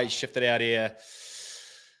and I shifted out here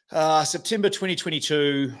September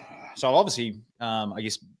 2022. So I've obviously, I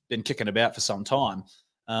guess, been kicking about for some time.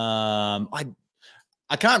 I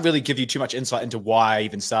can't really give you too much insight into why I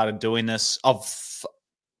even started doing this.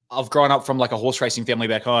 I've grown up from like a horse racing family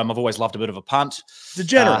back home. I've always loved a bit of a punt.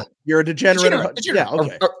 Degenerate. You're a degenerate. Yeah,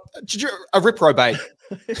 okay. A reprobate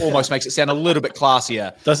almost makes it sound a little bit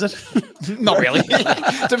classier. Does it? Not really.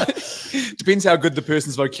 Depends how good the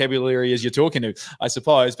person's vocabulary is you're talking to, I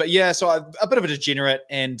suppose. But yeah, so I'm a bit of a degenerate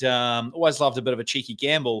and always loved a bit of a cheeky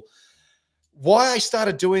gamble. Why I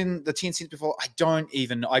started doing the 10 cents before, I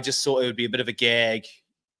just thought it would be a bit of a gag.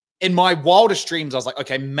 In my wildest dreams, I was like,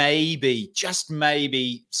 okay, maybe, just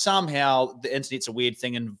maybe, somehow the internet's a weird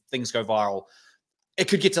thing and things go viral. It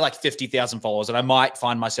could get to like 50,000 followers and I might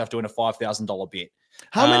find myself doing a $5,000 bet.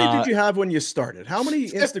 How many did you have when you started? How many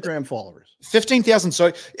Instagram followers? 15,000.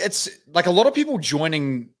 So it's like a lot of people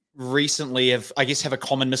joining recently have a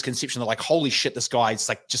common misconception. They're like, holy shit, this guy's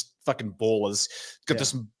like just fucking ballers. Got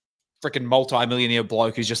this freaking multi-millionaire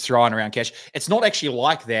bloke who's just throwing around cash. It's not actually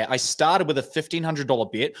like that. I started with a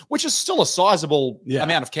 $1,500 bet, which is still a sizable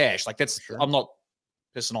amount of cash. Like that's, I'm not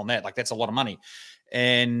pissing on that. Like that's a lot of money.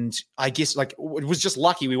 And I guess like it was just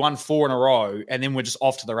lucky. We won 4 in a row and then we're just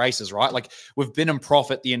off to the races, right? Like we've been in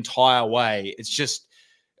profit the entire way. It's just,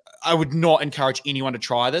 I would not encourage anyone to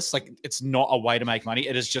try this. Like it's not a way to make money.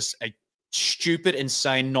 It is just a stupid,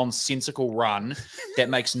 insane, nonsensical run that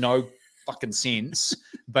makes no fucking sense,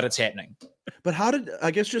 but it's happening. But how did,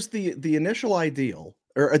 I guess, just the initial ideal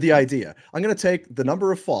or the idea, I'm going to take the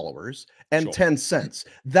number of followers and 10 cents.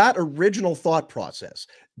 That original thought process,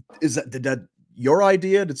 did that your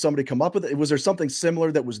idea? Did somebody come up with it? Was there something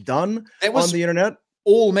similar that was done on the internet?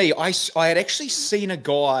 All me. I had actually seen a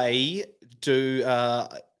guy do,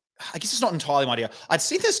 I guess it's not entirely my idea. I'd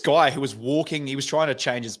seen this guy who was walking, he was trying to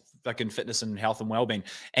change his fucking fitness and health and well-being,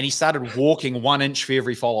 and he started walking 1 inch for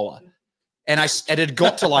every follower. And it had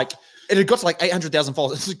got to like 800,000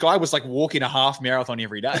 followers. This guy was like walking a half marathon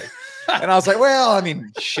every day. And I was like, well, I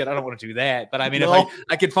mean, shit, I don't want to do that. But I mean, if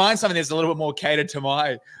I could find something that's a little bit more catered to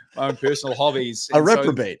my own personal hobbies. A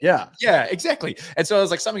reprobate, yeah. Yeah, exactly. And so I was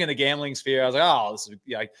like something in the gambling sphere. I was like, oh, this is,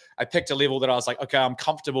 I picked a level that I was like, okay, I'm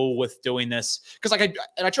comfortable with doing this. Because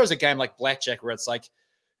I chose a game like blackjack where it's like,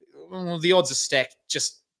 well, the odds are stacked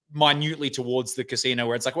just minutely towards the casino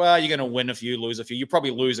where it's like, well, you're going to win a few, lose a few. You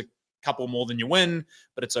probably lose a couple more than you win,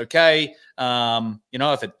 but it's okay.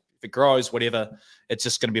 If it grows, whatever, it's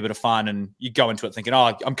just going to be a bit of fun. And you go into it thinking,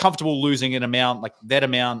 oh, I'm comfortable losing an amount, like that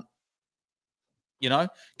amount,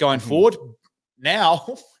 going forward.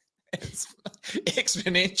 Now it's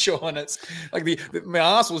exponential, and it's like my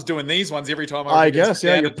ass was doing these ones every time. I guess,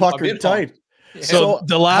 yeah, you're puckered tight. Yeah. So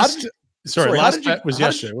the last, last bet was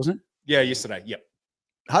yesterday, wasn't it? Yeah, yesterday. Yep.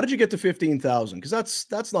 How did you get to 15,000? Because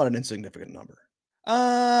that's not an insignificant number.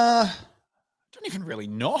 I don't even really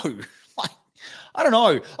know. I don't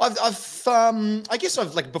know. I guess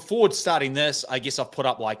I've like before starting this, I guess I've put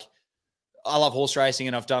up like, I love horse racing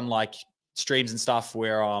and I've done like streams and stuff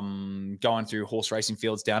where I'm going through horse racing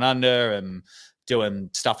fields down under and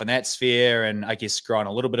doing stuff in that sphere. And I guess growing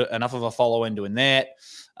a little bit, enough of a following doing that.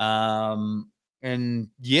 And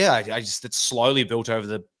yeah, it's slowly built over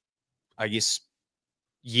the, I guess,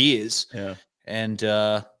 years. Yeah. And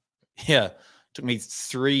took me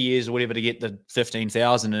 3 years or whatever to get the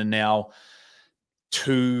 15,000, and now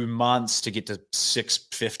 2 months to get to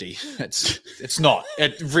 650. It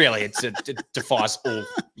defies all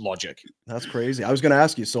logic. That's crazy. I was going to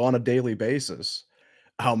ask you, so on a daily basis,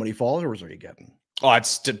 how many followers are you getting? Oh,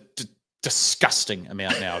 it's disgusting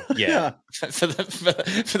amount now. Yeah. For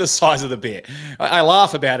the size of the bet. I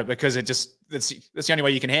laugh about it because that's the only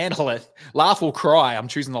way you can handle it. Laugh or cry. I'm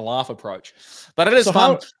choosing the laugh approach. But it is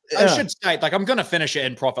fun. I should state, like, I'm going to finish it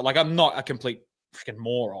in profit. Like, I'm not a complete freaking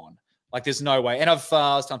moron. Like, there's no way. And I've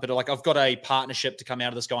got a partnership to come out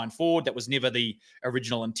of this going forward. That was never the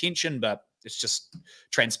original intention, but it's just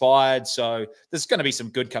transpired. So there's going to be some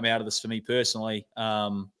good come out of this for me personally.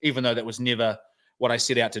 Even though that was never what I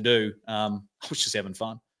set out to do. I was just having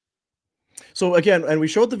fun. So again, and we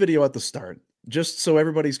showed the video at the start, just so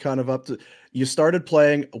everybody's kind of up to, you started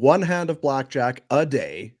playing one hand of blackjack a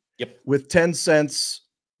day. Yep. With 10 cents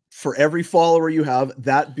for every follower you have,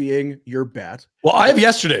 that being your bet. Well, I have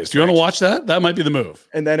yesterday's. Do you want to watch that? That might be the move.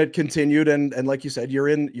 And then it continued, and like you said, you're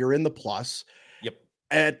in the plus. Yep.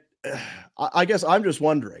 And I guess I'm just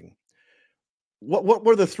wondering, what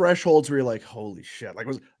were the thresholds where you're like, holy shit, like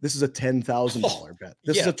this is a $10,000 bet.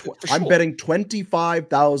 This is I'm betting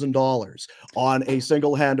 $25,000 on a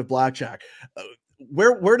single hand of blackjack.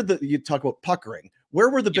 Where did you talk about puckering? Where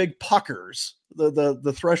were the big puckers,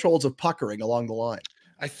 the thresholds of puckering along the line?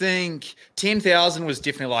 I think 10,000 was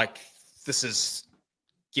definitely like, this is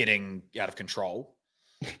getting out of control.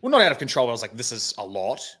 Well, not out of control. I was like, this is a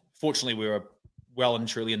lot. Fortunately, we were well and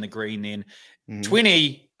truly in the green then.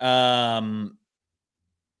 20,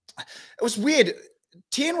 it was weird.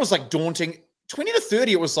 10 was like daunting. 20 to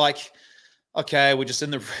 30, it was like, okay, we're just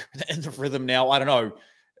in the rhythm now. I don't know.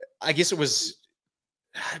 I guess it was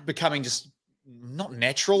becoming just not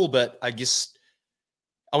natural, but I guess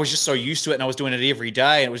I was just so used to it and I was doing it every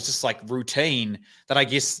day. And it was just like routine that I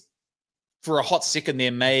guess for a hot second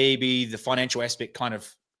there, maybe the financial aspect kind of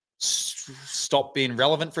stopped being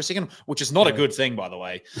relevant for a second, which is not a good thing, by the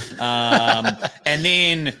way. And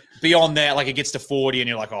then beyond that, like it gets to 40 and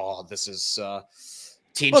you're like, oh, this is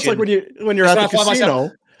tension. Well, it's like when you're at the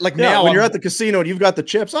casino. Like now, when you're at the casino and you've got the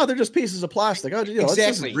chips, they're just pieces of plastic. Oh, this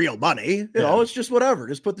isn't real money. You know, it's just whatever.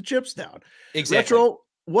 Just put the chips down. Exactly. Retro,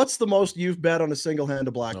 what's the most you've bet on a single hand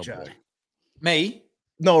of blackjack? Me?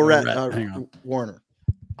 No, Warner.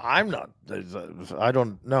 I'm not. I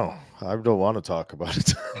don't know. I don't want to talk about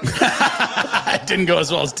it. It didn't go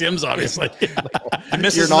as well as Tim's, obviously. You're not in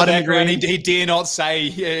the background. He dare not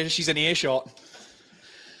say she's an earshot.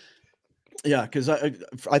 Yeah, because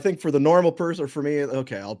I think for the normal person, or for me,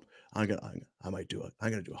 okay, I might do it. I'm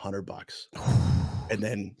gonna do $100, and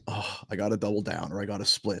then I got to double down or I got to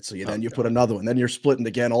split. So then you put another one, then you're splitting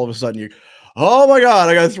again. All of a sudden oh my god,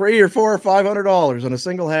 I got $300 or $400 or $500 on a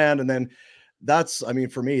single hand, and then that's, I mean,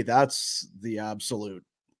 for me, that's the absolute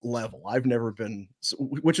level. I've never been,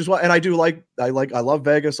 which is why, and I love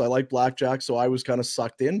Vegas. I like blackjack, so I was kind of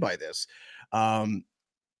sucked in by this.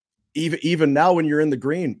 Even now when you're in the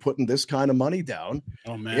green, putting this kind of money down,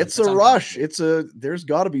 oh man, it's a rush. There's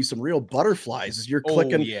got to be some real butterflies as you're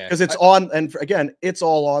clicking, because it's on, and again, it's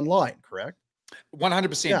all online, correct?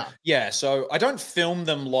 100%. Yeah. So I don't film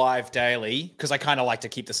them live daily because I kind of like to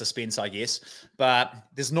keep the suspense, I guess. But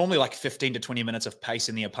there's normally like 15 to 20 minutes of pace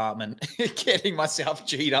in the apartment, getting myself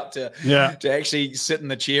G'd up to actually sit in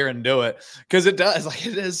the chair and do it, because it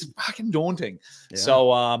is fucking daunting. Yeah.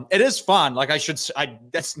 So it is fun. Like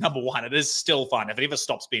that's number one. It is still fun. If it ever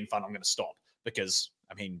stops being fun, I'm going to stop, because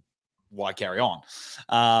I mean, why carry on?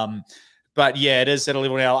 But yeah, it is at a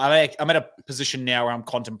level now. I'm at a position now where I'm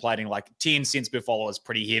contemplating like 10 cents per follower is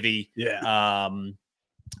pretty heavy. Yeah. I'm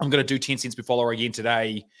going to do 10 cents per follower again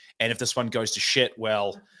today. And if this one goes to shit,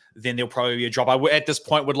 well, then there'll probably be a drop. At this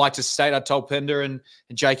point would like to state, I told Pinder and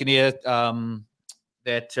Jake in here that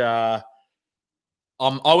I'm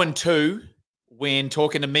 0-2 when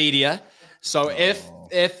talking to media. So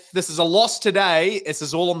if this is a loss today, this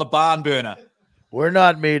is all on the barn burner. We're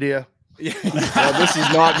not media. Well, this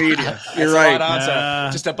is not media. You're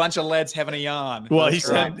right. Just a bunch of lads having a yarn. Well, he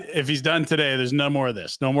said if he's done today, there's no more of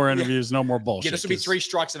this. No more interviews, no more bullshit. Yeah, this will be 3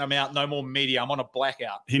 strikes and I'm out. No more media. I'm on a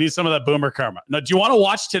blackout. He needs some of that boomer karma. Now, do you want to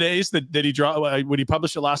watch today's? Did he draw? Would he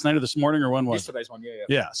publish it last night or this morning, or when was yesterday's one? Yeah.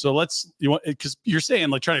 Yeah. So because you're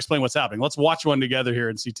saying, like, trying to explain what's happening. Let's watch one together here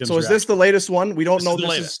and see Tim's. So is this the latest one? We don't know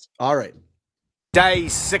this is all right. Day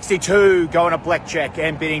 62, going to blackjack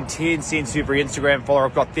and betting 10 cents every Instagram follower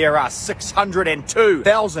I've got. There are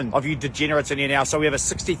 602,000 of you degenerates in here now, so we have a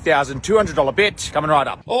 $60,200 bet coming right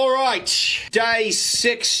up. All right, day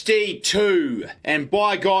 62, and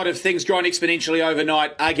by God, if things grow exponentially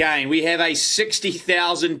overnight again, we have a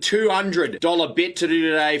 $60,200 bet to do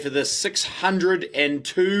today for the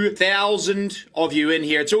 602,000 of you in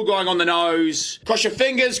here. It's all going on the nose. Cross your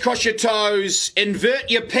fingers, cross your toes,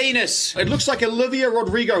 invert your penis. It looks like a Olivia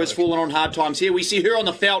Rodrigo has fallen on hard times here. We see her on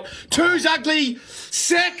the felt. 2's ugly.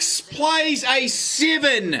 6 plays a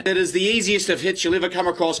 7. It is the easiest of hits you'll ever come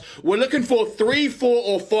across. We're looking for 3, 4,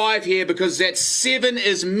 or 5 here because that 7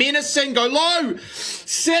 is menacing. Go low.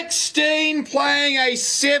 16 playing a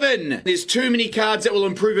 7. There's too many cards that will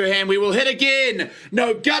improve her hand. We will hit again.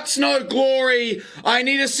 No guts, no glory. I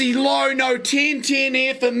need to see low. No 10, 10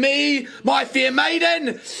 here for me. My fair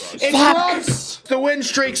maiden. It's close. The win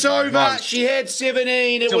streak's over. She had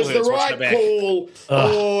 17. It was the right call.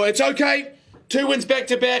 Oh, it's okay. 2 wins back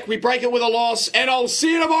to back. We break it with a loss, and I'll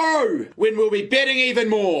see you tomorrow when we'll be betting even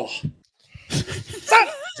more.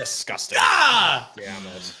 Disgusting. Damn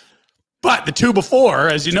it. But the 2 before,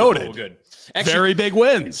 as you noted, Good. Actually, very big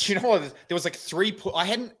wins. You know what? There was like 3. I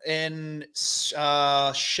hadn't in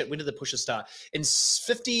shit. When did the pushes start? In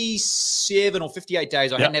 57 or 58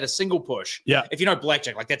 days, I hadn't had a single push. Yeah. If you know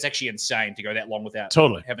blackjack, like that's actually insane to go that long without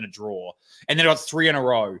having a draw. And then I got 3 in a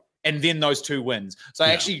row, and then those 2 wins. So I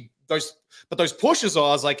actually those pushes, I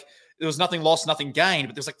was like, there was nothing lost, nothing gained,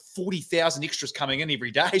 but there was like 40,000 extras coming in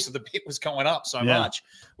every day, so the bet was going up so much,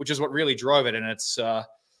 which is what really drove it. And it's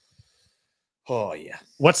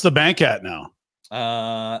What's the bank at now?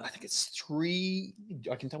 I think it's 3.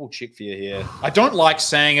 I can double check for you here. I don't like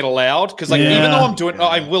saying it aloud because, like, even though I'm doing,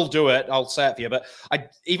 I will do it. I'll say it for you, but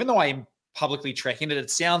even though I am publicly tracking it, it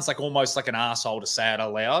sounds like almost like an asshole to say it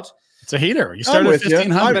aloud. It's a heater. You started at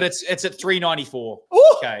 1,500, but it's at 394.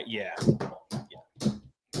 Okay, yeah.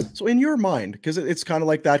 So in your mind, because it's kind of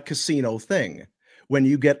like that casino thing, when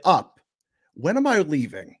you get up, when am I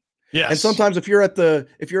leaving? Yes. And sometimes if you're at the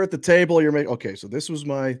table, you're making, okay, so there's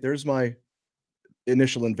my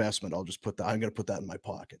initial investment. I'm going to put that in my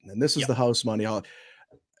pocket. And then this is the house money.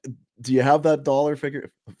 Do you have that dollar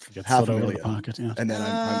figure? $500,000 pocket, yeah. And then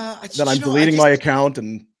I'm deleting my account,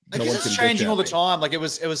 and no one it's can changing all the me. time. Like it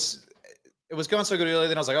was going so good earlier.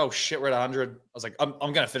 Then I was like, oh shit, we're at 100. I was like, I'm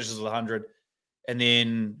going to finish this with 100. And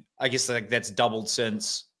then I guess like that's doubled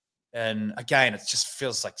since. And again, it just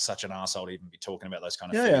feels like such an asshole to even be talking about those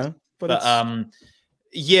kind of things. Yeah, but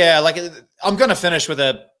like I'm going to finish with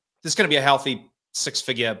there's going to be a healthy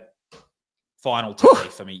 6-figure final today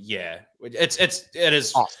for me. Yeah, it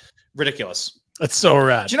is ridiculous. That's so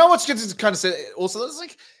rad. Do you know what's good to kind of say? Also, it's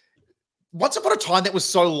like once upon a time that was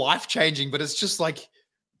so life changing, but it's just like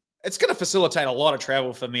it's going to facilitate a lot of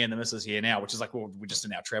travel for me and the missus here now, which is like, well, we're just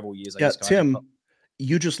in our travel years. I guess, Tim,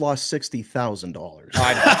 you just lost $60,000.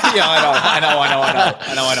 I know. Yeah, I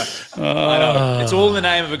know. It's all in the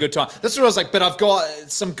name of a good time. That's what I was like, but I've got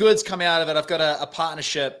some goods coming out of it. I've got a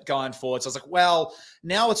partnership going forward. So I was like, well,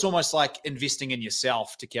 now it's almost like investing in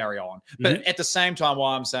yourself to carry on. But at the same time,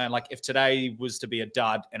 while I'm saying, like, if today was to be a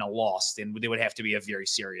dud and a loss, then there would have to be a very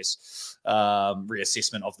serious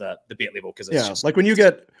reassessment of the bet level. Because it's just like when you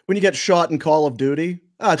get shot in Call of Duty,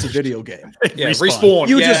 it's a video game. Respawn.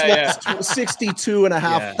 You just lost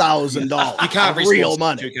 $62,500. You can't real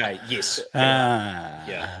money. 2K. Yes.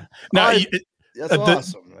 Now, that's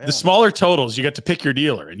awesome. The smaller totals, you get to pick your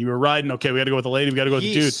dealer, and you were riding. Okay, we got to go with the lady, we got to go with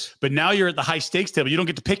the dude. But now you're at the high stakes table. You don't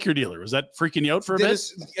get to pick your dealer. Was that freaking you out for a bit?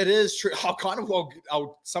 It is true.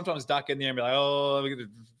 I'll sometimes duck in there and be like, oh, look at the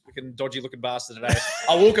freaking dodgy looking bastard today.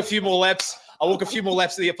 I'll walk a few more laps. To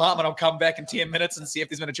the apartment. I'll come back in 10 minutes and see if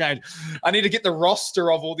there's been a change. I need to get the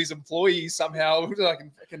roster of all these employees somehow. I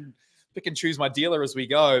can pick and choose my dealer as we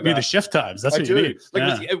go. You need the shift times. That's what you need.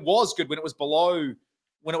 Like it was good when it was below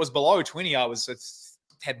 20. I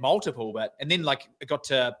had multiple, and then like it got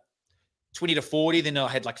to 20 to 40. Then I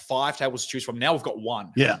had like 5 tables to choose from. Now we've got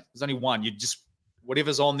 1. Yeah, there's only 1. You just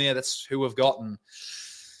whatever's on there. That's who we've got. And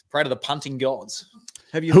pray to the punting gods.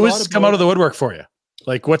 Who has come out of the woodwork for you?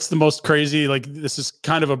 Like, what's the most crazy? Like, this is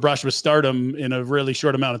kind of a brush with stardom in a really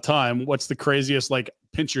short amount of time. What's the craziest, like,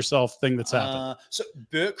 pinch yourself thing that's happened? So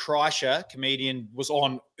Bert Kreischer, comedian, was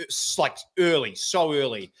on like so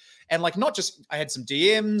early. And like, not just, I had some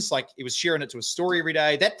DMs, like he was sharing it to a story every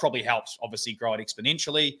day. That probably helped, obviously, grow it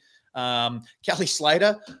exponentially. Kelly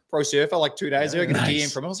Slater, pro surfer, like 2 days ago, I got a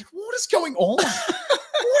DM from him. I was like, what is going on?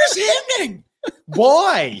 What is happening?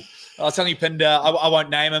 Why? I was telling you, Pinder, I won't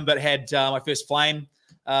name him, but had my first flame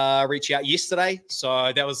reach out yesterday.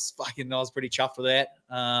 So that was I was pretty chuffed with that.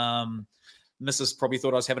 Mrs. probably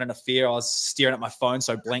thought I was having an affair. I was staring at my phone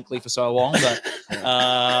so blankly for so long. But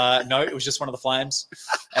no, it was just one of the flames.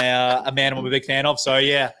 A man I'm a big fan of. So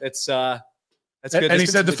yeah, it's good. And he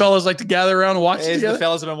said the fellas like to gather around and watch together? The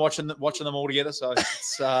fellas have been watching them all together. So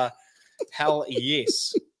it's hell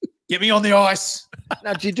yes. Get me on the ice.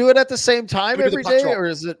 Now, do you do it at the same time every day, or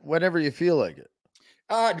is it whenever you feel like it?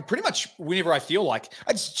 Pretty much whenever I feel like.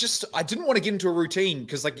 I didn't want to get into a routine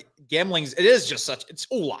because like gambling, it's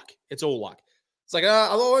all luck. It's all luck. It's like,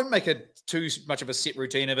 I won't make it too much of a set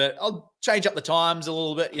routine of it. I'll change up the times a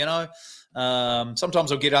little bit, you know.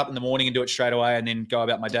 Sometimes I'll get up in the morning and do it straight away and then go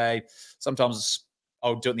about my day. Sometimes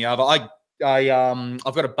I'll do it in the other. I've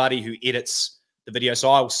got a buddy who edits the video,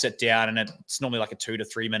 so I'll sit down and it's normally like a 2 to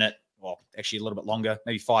 3 minute, well, actually a little bit longer,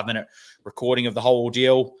 maybe 5 minute recording of the whole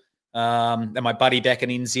deal. And my buddy back in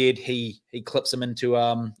NZ, he clips them into,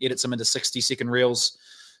 edits them into 60-second reels.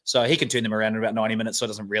 So he can turn them around in about 90 minutes. So it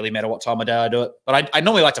doesn't really matter what time of day I do it. But I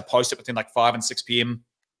normally like to post it between like 5 and 6 p.m.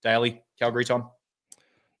 daily, Calgary time.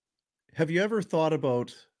 Have you ever thought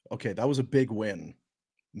about, okay, that was a big win.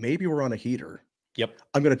 Maybe we're on a heater. Yep.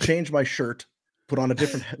 I'm going to change my shirt, put on a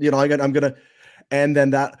different, I'm going to, and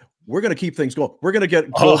then we're going to keep things going. We're going to get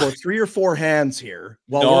about 3 or 4 hands here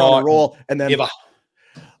while we're on a roll. And then,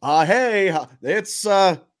 hey, it's,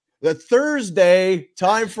 the Thursday,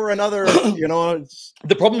 time for another,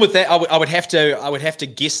 The problem with that, I would have to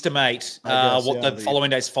guesstimate what the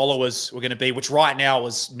following day's followers were going to be, which right now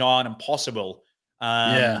was nigh impossible.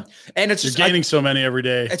 And it's just gaining so many every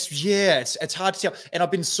day. It's hard to tell. And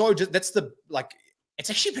I've been so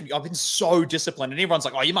I've been so disciplined, and everyone's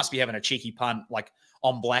like, oh, you must be having a cheeky punt like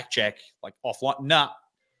on blackjack, like offline. Nah,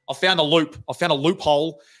 I found a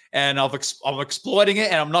loophole. And I'm exploiting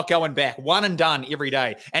it, and I'm not going back. One and done every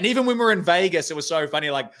day. And even when we were in Vegas, it was so funny.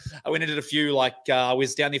 Like I went and did a few. I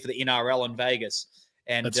was down there for the NRL in Vegas,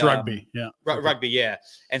 and that's rugby, yeah, rugby, yeah.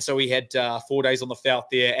 And so we had 4 days on the Fouth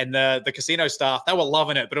there, and the casino staff, they were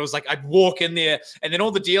loving it. But it was like I'd walk in there, and then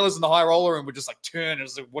all the dealers in the high roller room would just like turn. It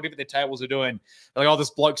was like whatever their tables are doing. They're like, oh, this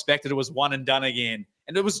bloke's back to do was one and done again,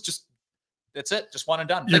 and it was just. That's it. Just one and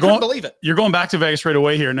done. I couldn't believe it. You're going back to Vegas right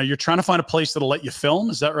away here. Now you're trying to find a place that'll let you film.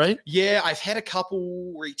 Is that right? Yeah, I've had a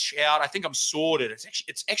couple reach out. I think I'm sorted.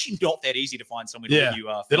 It's actually not that easy to find someone to let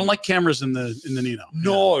you. They don't like cameras in the Nino.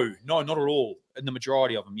 No, not at all. In the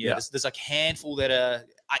majority of them, there's a handful that are.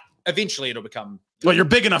 Eventually, it'll become. Well, you're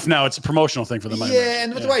big enough now. It's a promotional thing for them. Yeah,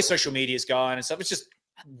 and with the way social media is going and stuff, it's just.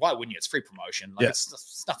 Why wouldn't you? It's free promotion. Like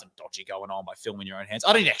it's nothing dodgy going on by filming your own hands.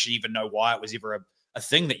 I don't actually even know why it was ever a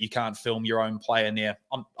thing that you can't film your own play in there.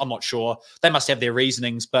 I'm not sure. They must have their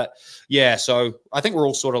reasonings, but yeah. So I think we're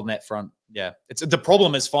all sorted on that front. Yeah, the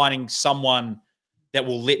problem is finding someone that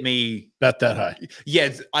will let me bet that high.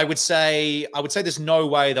 Yeah, I would say there's no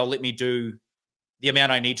way they'll let me do the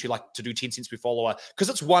amount I need to do 10 cents per follower because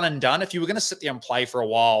it's one and done. If you were going to sit there and play for a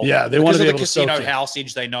while, they want to be able to casino house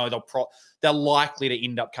edge. They know they're likely to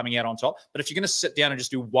end up coming out on top. But if you're going to sit down and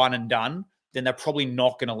just do one and done, then they're probably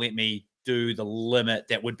not going to let me do the limit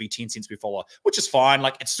that would be 10 cents per follower, which is fine.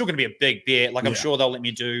 Like it's still going to be a big bet. Like I'm sure they'll let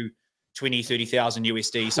me do 20, 30,000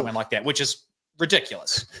 USD, something like that, which is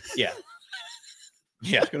ridiculous. Yeah.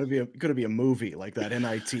 Yeah. It's going to be a movie like that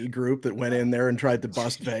NIT group that went in there and tried to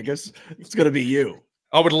bust Vegas. It's going to be you.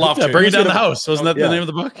 I would love to bring it down the house. Wasn't that the name of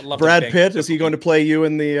the book? Brad Pitt, is he going to play you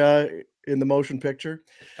in the motion picture?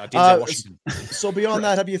 So beyond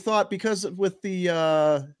that, have you thought, because with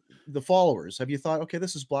the followers, have you thought, okay,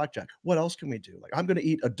 this is blackjack, what else can we do? Like I'm going to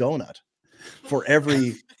eat a donut for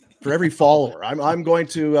every follower. I'm going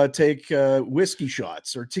to take whiskey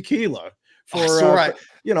shots or tequila for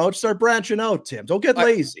start branching out, Tim. Don't get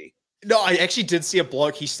lazy. No, I actually did see a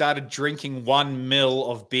bloke. He started drinking 1 mil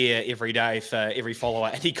of beer every day for every follower,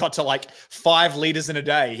 and he got to like 5 liters in a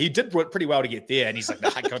day. He did work pretty well to get there, and he's like, nah,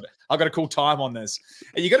 I got a cool time on this.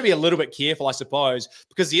 And you got to be a little bit careful, I suppose,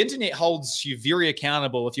 because the internet holds you very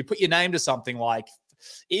accountable. If you put your name to something, like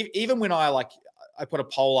even when I put a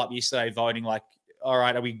poll up yesterday voting, like, all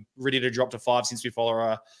right, are we ready to drop to 5 cents per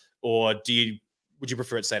follower, or would you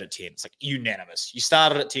prefer it stayed at 10? It's like unanimous. You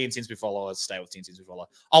started at 10 cents per follower, stay with 10 cents per follower.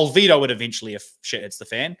 I'll veto it eventually if shit hits the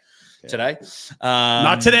fan today.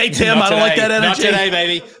 Not today, Tim. I don't like that energy. Not today,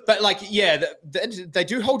 baby. But they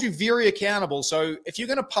do hold you very accountable. So if you're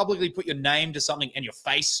going to publicly put your name to something and your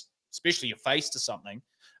face, especially your face to something,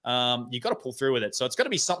 you've got to pull through with it. So it's got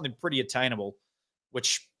to be something pretty attainable,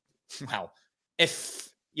 which, well, if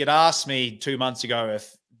you'd asked me 2 months ago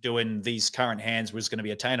if doing these current hands was going to be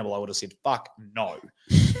attainable, I would have said, fuck no.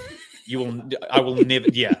 I will never.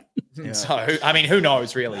 Yeah. So, I mean, who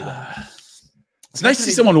knows really? It's nice to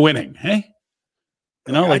see someone winning. Hey,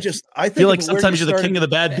 I feel like sometimes you're the king of the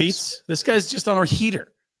bad beats. This guy's just on our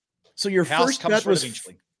heater. So your first bet was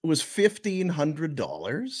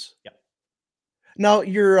 $1,500. Yeah. Now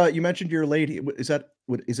you mentioned your lady. Is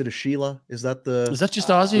it a Sheila? Is that just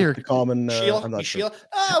Aussie or the common Sheila? I'm not sure. Sheila?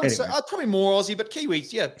 Anyway. Probably more Aussie, but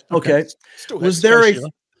Kiwis, yeah. Okay. Was there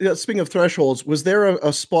speaking of thresholds, was there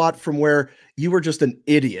a spot from where you were just an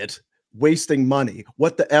idiot wasting money?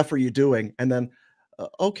 What the F are you doing? And then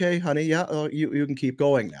okay, honey, yeah, you can keep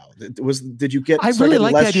going now. Did you get? I really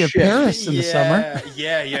like the idea of shit? Paris in the summer.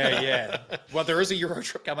 Yeah. Well, there is a Euro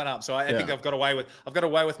trip coming up, so I think I've got away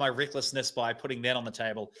with my recklessness by putting that on the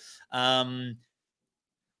table. I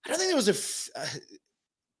don't think there was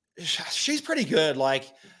she's pretty good.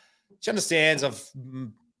 Like, she understands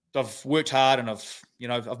I've worked hard and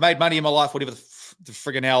I've made money in my life, whatever the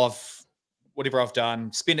friggin' hell whatever I've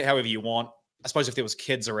done, spend it however you want. I suppose if there was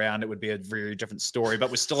kids around, it would be a very different story, but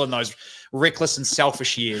we're still in those reckless and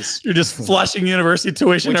selfish years. You're just flushing university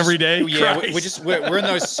tuition every day. Yeah, we're in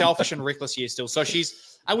those selfish and reckless years still. So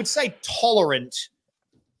she's, I would say, tolerant.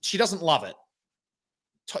 She doesn't love it.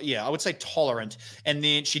 I would say tolerant. And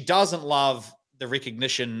then she doesn't love the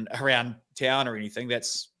recognition around town or anything.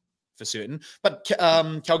 That's for certain. But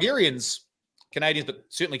Canadians, but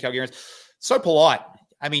certainly Calgarians, so polite.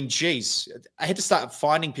 I mean, geez, I had to start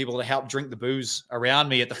finding people to help drink the booze around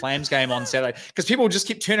me at the Flames game on Saturday because people would just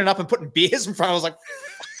keep turning up and putting beers in front. I was like,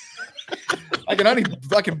 I can only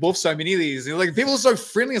fucking buff so many of these. Like, people are so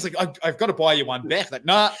friendly. It's like, I've got to buy you one back. Like,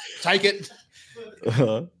 nah, take it.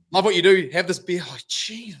 Love what you do. Have this beer. Like,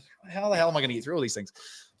 geez, how the hell am I going to get through all these things?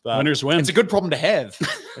 But winners win. It's a good problem to have.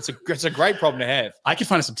 It's a great problem to have. I can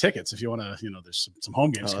find some tickets if you want to. There's some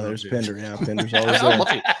home games. There's Pinder. Yeah, Pinder's always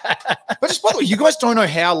there. But just by the way, you guys don't know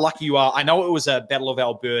how lucky you are. I know it was a Battle of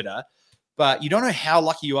Alberta, but you don't know how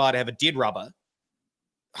lucky you are to have a dead rubber.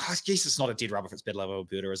 I guess it's not a dead rubber if it's Battle of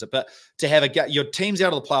Alberta, is it? But to have your team's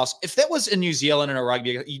out of the playoffs. If that was in New Zealand in a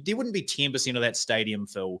rugby, there wouldn't be 10% of that stadium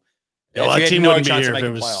fill. Yeah, well, that team wouldn't be here if it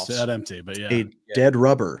was that empty. But yeah, dead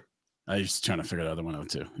rubber. I was trying to figure the other one out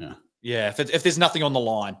too. Yeah. Yeah, if there's nothing on the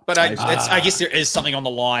line. But I guess there is something on the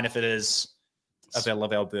line if it is a Battle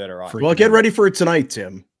of Alberta, right? Well, get ready for it tonight,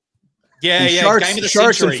 Tim. Yeah,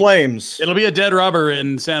 Sharks and Flames. It'll be a dead rubber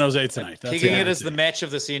in San Jose tonight. Kicking it as the match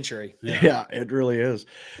of the century. Yeah, it really is.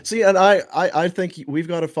 See, and I think we've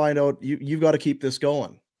got to find out. You've got to keep this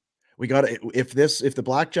going. We got to if the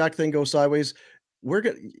blackjack thing goes sideways, you're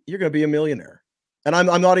gonna be a millionaire. And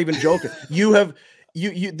I'm not even joking.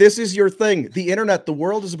 This is your thing. The internet, the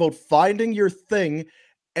world is about finding your thing,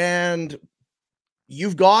 and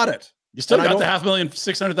you've got it. You still got the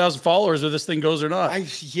 5,600,000 followers, whether this thing goes or not.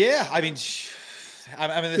 Because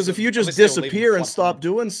if you just disappear and stop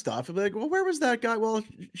doing stuff, it'll be like, well, where was that guy? Well,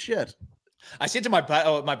 shit. I said to my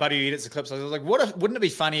buddy who edits Eclipse, I was like, wouldn't it be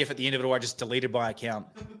funny if at the end of it all I just deleted my account?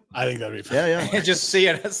 I think that'd be funny. Yeah. Just see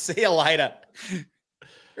you later.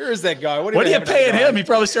 Where is that guy? What are you paying him? He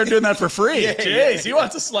probably started doing that for free. Jeez, he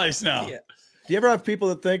wants a slice now. Yeah. Do you ever have people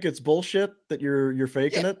that think it's bullshit that you're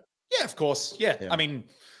faking it? Yeah, of course. Yeah. I mean,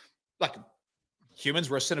 like, humans,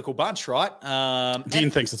 we're a cynical bunch, right? Dean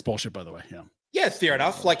thinks it's bullshit, by the way. Yeah. Yeah, fair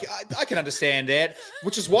enough. Like, I can understand that,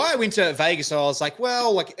 which is why I went to Vegas. I was like,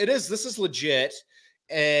 well, like, this is legit,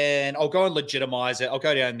 and I'll go and legitimize it. I'll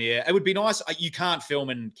go down there. It would be nice. You can't film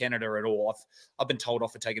in Canada at all. I've been told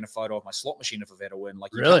off for taking a photo of my slot machine if I've had a win.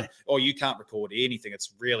 Like, really? You can't record anything.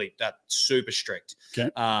 It's really that super strict. Okay.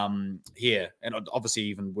 Here, and obviously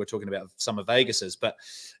even we're talking about some of Vegas's, but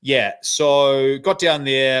yeah. So got down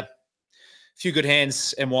there, few good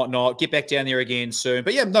hands and whatnot. Get back down there again soon.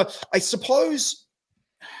 But yeah, no, I suppose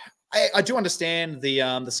I do understand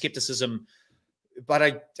the skepticism. But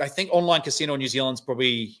I think online casino in New Zealand's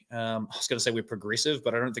probably, I was going to say we're progressive,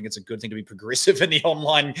 but I don't think it's a good thing to be progressive in the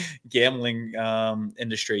online gambling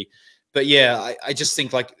industry. But yeah, I just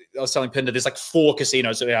think, like I was telling Pinder, there's like 4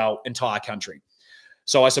 casinos in our entire country.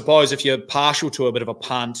 So I suppose if you're partial to a bit of a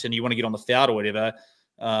punt and you want to get on the foul or whatever.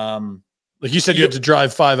 Like you said, you had to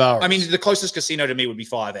drive 5 hours. I mean, the closest casino to me would be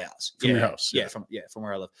 5 hours. From your house. Yeah, from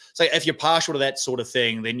where I live. So if you're partial to that sort of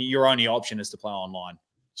thing, then your only option is to play online.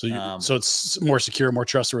 So, so it's more secure, more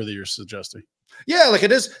trustworthy, you're suggesting? Yeah, like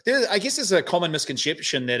it is. I guess there's a common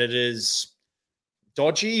misconception that it is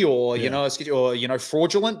dodgy or,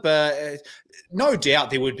 fraudulent, but no doubt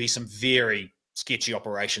there would be some very sketchy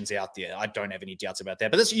operations out there. I don't have any doubts about that.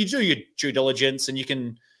 But you do your due diligence, and you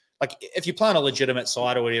can, like, if you play on a legitimate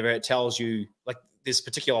site or whatever, it tells you, like, there's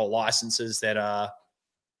particular licenses that are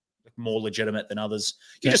more legitimate than others.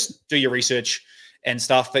 You just do your research and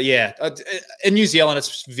stuff. But yeah, in New Zealand,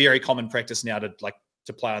 it's very common practice now to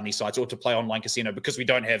play on these sites or to play online casino because we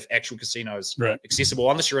don't have actual casinos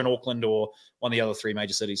accessible unless you're in Auckland or one of the other 3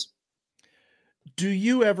 major cities. Do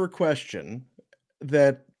you ever question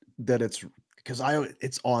that it's because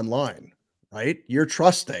it's online, right? You're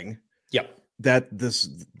trusting that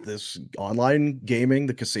this online gaming,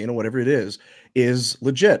 the casino, whatever it is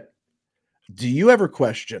legit. Do you ever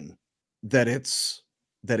question that it's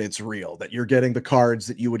real, that you're getting the cards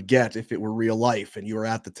that you would get if it were real life and you were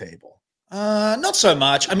at the table? Not so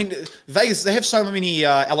much. I mean, Vegas, they have so many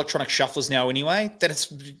electronic shufflers now anyway that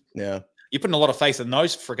it's you're putting a lot of faith in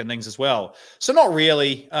those freaking things as well. So not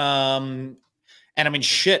really. And I mean,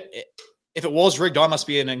 shit. If it was rigged, I must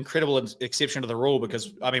be an incredible exception to the rule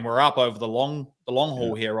because I mean we're up over the long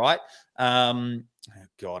haul here, right? Oh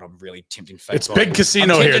God, I'm really tempting fate. It's Big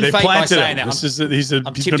Casino here. They planted him. He's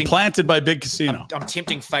been planted by Big Casino. I'm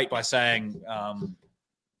tempting fate by saying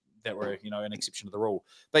that we're an exception to the rule.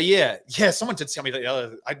 But yeah, someone did tell me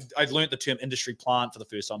that I learned the term industry plant for the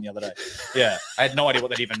first time the other day. Yeah, I had no idea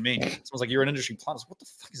what that even meant. Someone's like, "You're an industry plant." I was like, what the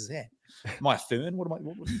fuck is that? Am I a fern? What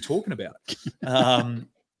are you talking about?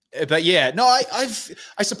 But yeah, no, I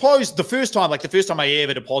suppose the first time I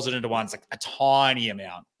ever deposited into one, it's like a tiny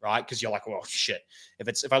amount, right? Because you're like, well, shit.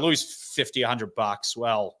 If I lose $50, $100,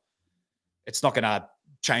 well, it's not gonna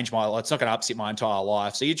change it's not gonna upset my entire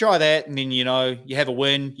life. So you try that, and then you have a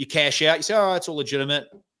win, you cash out, you say, oh, it's all legitimate,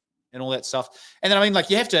 and all that stuff. And then I mean, like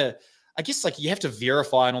you have to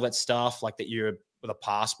verify and all that stuff, like that you're with a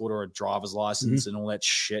passport or a driver's license and all that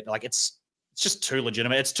shit. Like it's just too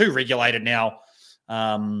legitimate. It's too regulated now.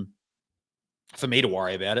 For me to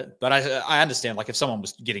worry about it, but I understand. Like if someone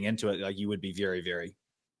was getting into it, like you would be very, very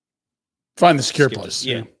find the secure place.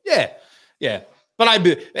 Yeah. But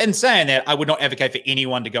in saying that, I would not advocate for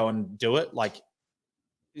anyone to go and do it. Like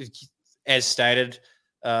as stated,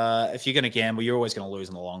 if you're going to gamble, you're always going to lose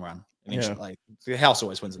in the long run. Like the house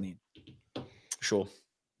always wins in the end. Sure.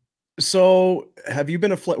 So, have you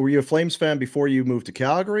been were you a Flames fan before you moved to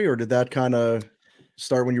Calgary, or did that kind of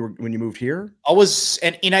start when you moved here? I was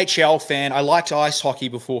an NHL fan. I liked ice hockey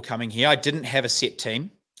before coming here. I didn't have a set team.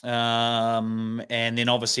 And then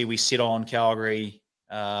obviously we set on Calgary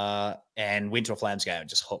and went to a Flames game and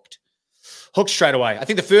just hooked straight away. I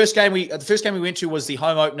think the first game we went to was the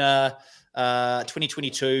home opener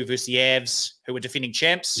 2022 versus the Avs, who were defending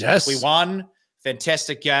champs. Yes. We won.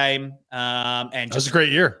 Fantastic game. And that was a great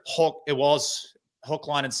year. It was hook,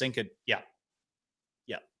 line, and sinker. Yeah.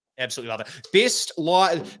 Absolutely love it.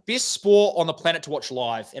 Best sport on the planet to watch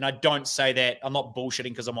live. And I don't say that. I'm not bullshitting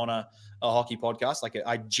because I'm on a hockey podcast. Like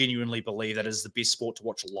I genuinely believe that is the best sport to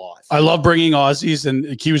watch live. I love bringing Aussies and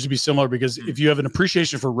Kiwis to be similar because if you have an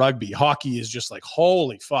appreciation for rugby, hockey is just like,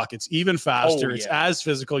 holy fuck. It's even faster. It's as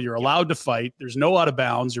physical. You're allowed to fight. There's no out of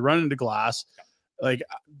bounds. You're running into glass. Like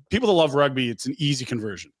people that love rugby, it's an easy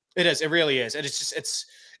conversion. It is. It really is. And it's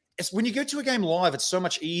when you go to a game live, it's so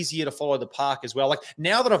much easier to follow the park as well. Like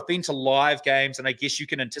now that I've been to live games and I guess you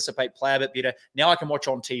can anticipate play a bit better, now I can watch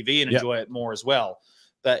on TV and enjoy it more as well.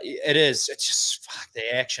 But it's just fuck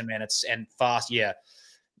the action, man. And fast. Yeah.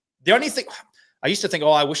 The only thing I used to think,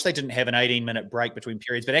 I wish they didn't have an 18-minute break between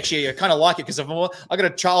periods, but actually I kind of like it because I got a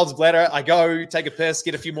child's bladder. I go take a piss,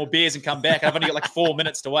 get a few more beers and come back. I've only got like 4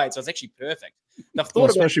 minutes to wait. So it's actually perfect. I've thought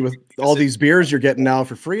especially with all these beers you're getting now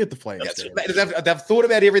for free at the Flames. They've thought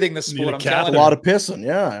about everything this sport. A lot of pissing.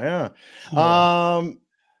 Yeah.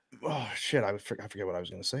 Oh shit! I forget what I was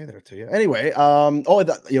going to say there to you. Anyway, you know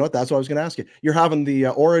what? That's what I was going to ask you. You're having the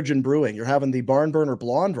Origin Brewing. You're having the Barn Burner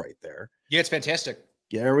Blonde right there. Yeah, it's fantastic.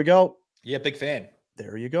 Yeah, there we go. Yeah, big fan.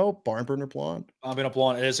 There you go. Barn Burner Blonde. Barn Burner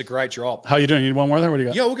Blonde. It is a great drop. How you doing? You need one more there? What do you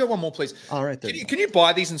got? Yeah, we'll go one more, please. All right. Can you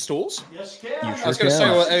buy these in stores? Yes, can. I was going to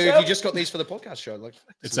say, have you just got these for the podcast show? Like,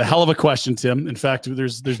 it's a hell of a question, Tim. In fact,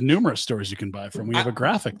 there's numerous stores you can buy from. We have a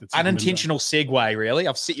graphic that's unintentional segue. Really,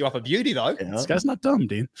 I've set you up a beauty though. Yeah. This guy's not dumb,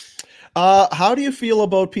 Dean. How do you feel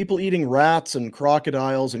about people eating rats and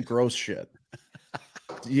crocodiles and gross shit?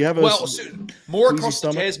 Do you have more across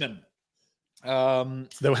the Tasman?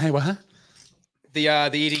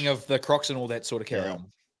 The eating of the crocs and all that sort of carry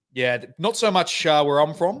on. Yeah, not so much where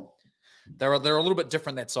I'm from. They're a little bit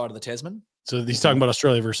different that side of the Tasman. So he's talking about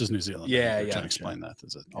Australia versus New Zealand. Yeah, trying to explain that.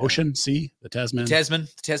 There's an ocean, sea, the Tasman.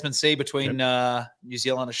 Tasman Sea between New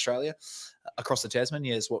Zealand and Australia. Across the Tasman,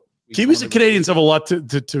 is what Kiwis and Canadians have a lot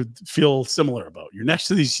to feel similar about. You're next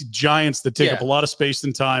to these giants that take up a lot of space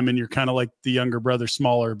and time, and you're kind of like the younger brother,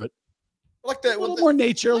 smaller, but like that, a little more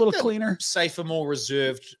nature, a little cleaner, safer, more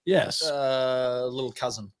reserved. Yes, little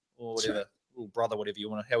cousin or whatever, little brother,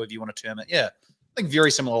 however you want to term it. Yeah, I think very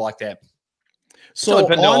similar like that. So I've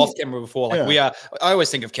been off camera before. Like I always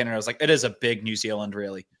think of Canada as like it is a big New Zealand,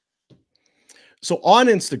 really. So on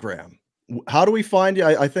Instagram, how do we find you?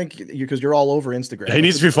 I think because you're all over Instagram. Yeah, he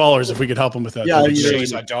needs a few followers if we could help him with that. Yeah,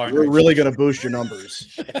 I don't. We're really going to boost your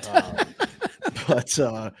numbers. But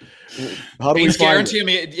how do we find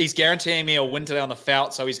it? He's guaranteeing me a win today on the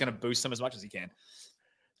Fout, so he's going to boost them as much as he can.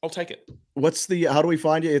 I'll take it. How do we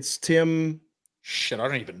find you? It's Tim Shit, I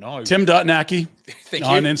don't even know. Tim.Naki Thank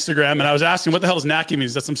on you. Instagram. And I was asking, what the hell does Naki mean?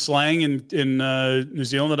 Is that some slang in New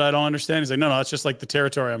Zealand that I don't understand? He's like, no, it's just like the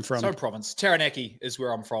territory I'm from. So province. Taranaki is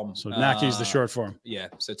where I'm from. So Naki is the short form. Yeah.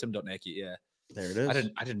 So Tim.Naki. Yeah. There it is.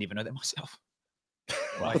 I didn't even know that myself.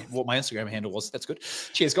 What my Instagram handle was. That's good.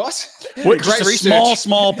 Cheers, guys. What, Great just a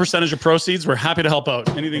small percentage of proceeds. We're happy to help out.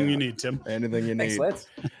 Anything you need, Tim. Anything you need. Thanks, lads.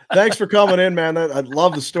 Thanks for coming in, man. I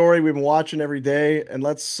love the story. We've been watching every day, and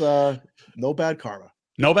let's no bad karma.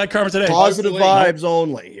 No bad karma today. Positive vibes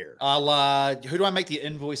only here. I'll who do I make the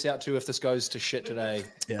invoice out to if this goes to shit today?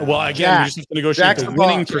 Yeah. Well, again, we just have to negotiate Jack's the the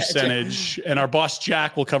winning boss. percentage, and our boss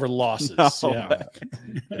Jack will cover losses. Yeah.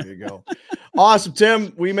 There you go. Awesome,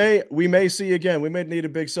 Tim. We may see you again. We may need a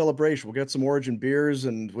big celebration. We'll get some Origin beers,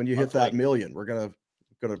 and when you hit that million, we're gonna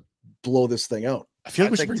blow this thing out. I feel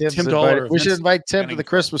like we should think bring Tim's Tim to invited. all our We should events. invite Tim to the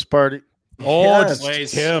Christmas party. Oh, Yes.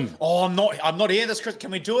 just Tim. Oh, I'm not here this Christmas. Can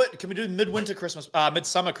we do it? Can we do midwinter Christmas,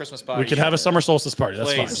 midsummer Christmas party? We could have a summer solstice party. That's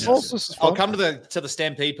fine. Please. Yes. Solstice is I'll fun. come to the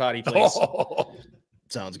Stampede party, please. Oh.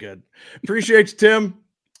 Sounds good. Appreciate you, Tim.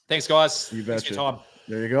 Thanks, guys. You Thanks for betcha. your time.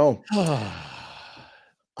 There you go.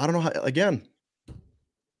 I don't know how. Again,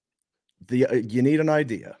 you need an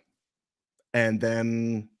idea, and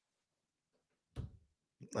then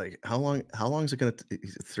like how long is it going to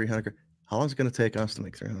 300? How long is it going to take us to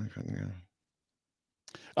make 300?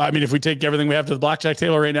 I mean, if we take everything we have to the blackjack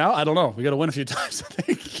table right now, I don't know. We got to win a few times, I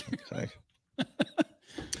think.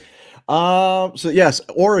 So yes,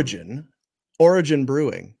 Origin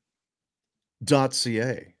Brewing.ca.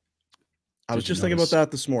 I was just thinking about that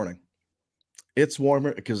this morning. It's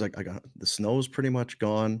warmer because I got the snow's pretty much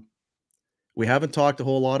gone. We haven't talked a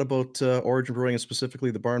whole lot about Origin Brewing and specifically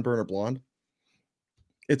the Barn Burner Blonde.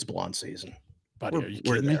 It's blonde season. Buddy, are you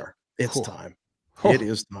We're kidding me? there. It's Cool. time. Oh. It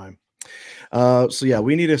is time. So yeah,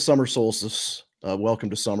 we need a summer solstice. Welcome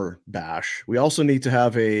to summer bash. We also need to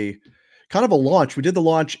have a kind of a launch. We did the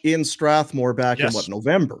launch in Strathmore back in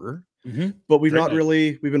November, but we've Great not night.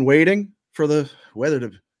 really. We've been waiting for the weather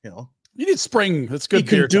to, You need spring. That's be good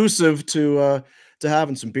beer time. conducive to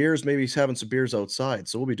having some beers. Maybe having some beers outside.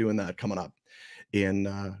 So we'll be doing that coming up in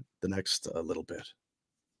the next little bit.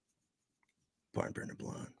 Barn Burner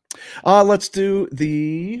Blonde. Let's do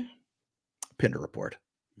the Pinder Report.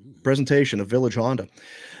 Presentation of Village Honda.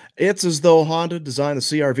 It's as though Honda designed the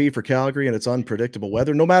CRV for Calgary and its unpredictable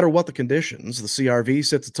weather. No matter what the conditions, the CRV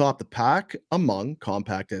sits atop the pack among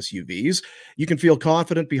compact SUVs. You can feel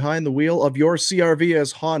confident behind the wheel of your CRV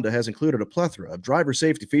as Honda has included a plethora of driver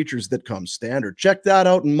safety features that come standard. Check that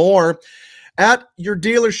out and more at your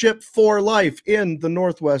dealership for life in the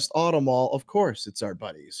Northwest Auto Mall. Of course, it's our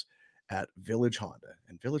buddies at Village Honda,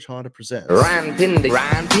 and Village Honda presents and the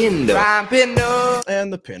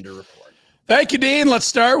Pinder Report. Thank you, Dean. Let's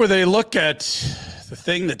start with a look at the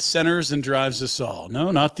thing that centers and drives us all.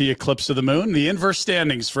 No, not the eclipse of the moon. The inverse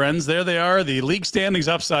standings, friends. There they are. The league standings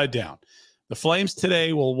upside down. The Flames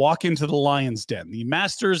today will walk into the Lions' den. The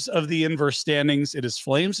masters of the inverse standings. It is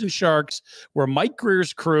Flames and Sharks, where Mike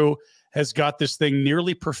Greer's crew has got this thing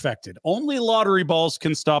nearly perfected. Only lottery balls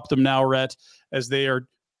can stop them now, Rhett, as they are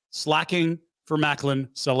slacking for Macklin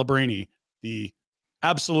Celebrini, the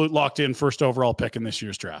absolute locked-in first overall pick in this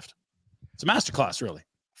year's draft. It's a masterclass, really.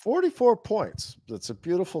 44 points. That's a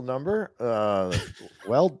beautiful number.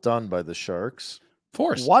 Well done by the Sharks.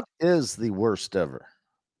 Force. What is the worst ever?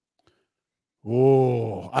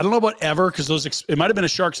 Oh, I don't know about ever because it might have been a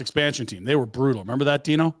Sharks expansion team. They were brutal. Remember that,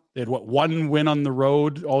 Dino? They had one win on the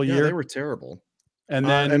road all year. They were terrible. And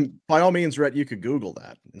then, and by all means, Rhett, you could Google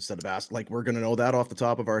that instead of asking. Like, we're going to know that off the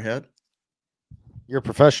top of our head. You're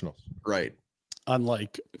professionals, right?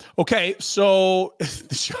 Okay, so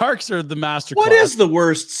the Sharks are the master. What is the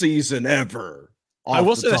worst season ever? I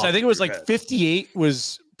will say this. I think it was like 58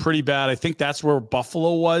 was pretty bad. I think that's where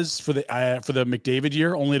Buffalo was for the McDavid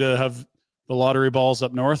year, only to have the lottery balls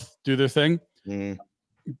up north do their thing. They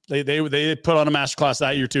put on a masterclass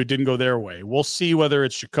that year too. It didn't go their way. We'll see whether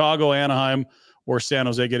it's Chicago, Anaheim, or San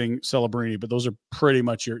Jose getting Celebrini, but those are pretty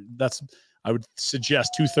much I would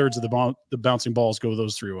suggest 2/3 of the bouncing balls go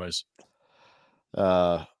those three ways.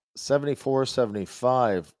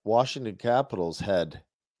 74-75. Washington Capitals had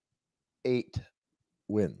 8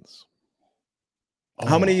 wins.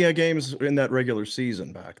 How many games in that regular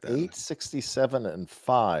season back then?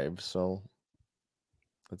 867-5. So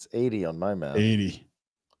that's 80 on my math. 80.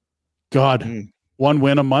 God, one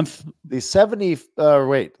win a month. The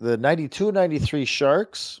 92-93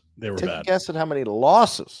 Sharks. They were Take bad. a guess at how many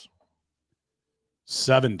losses?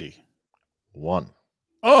 70. 1.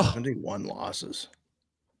 Oh, 71 losses.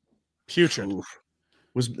 Putrid. Oof.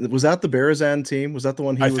 Was that the Berezan team? Was that the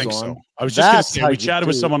one he I was think on? so. I was just going to say, we chatted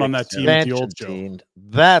with someone on that team at the old show.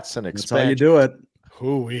 That's an That's how you expansion. do it.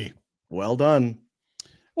 Hooey. Well done.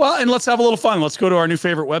 Well, and let's have a little fun. Let's go to our new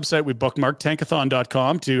favorite website. We bookmarked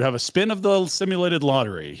tankathon.com to have a spin of the simulated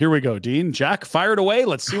lottery. Here we go, Dean. Jack, fire it away.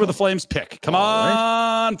 Let's see where the Flames pick. Come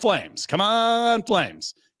on, Flames. Come on,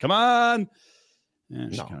 Flames. Come on. Yeah,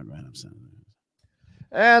 Chicago,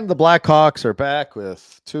 And the Blackhawks are back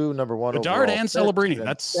with 2 number 1 Bedard overall and picks Celebrini. and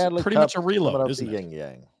That's Stanley pretty Cup much a reload, coming out isn't the it?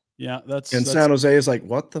 yin-yang. Yeah, that's And San Jose is like,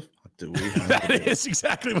 what the fuck do we have that to do? is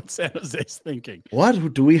exactly what San Jose's thinking.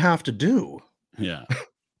 What do we have to do? Yeah.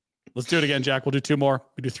 Let's do it again, Jack. We'll do 2 more.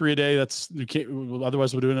 We do 3 a day. You can't.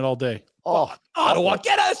 Otherwise, we're doing it all day. Oh, Ottawa,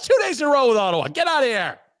 get out! It's 2 days in a row with Ottawa. Get out of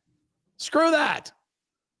here. Screw that.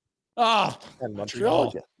 Oh, and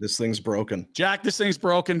Montreal again. This thing's broken. Jack, this thing's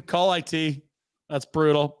broken. Call IT. That's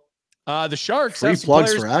brutal. The Sharks. Free have some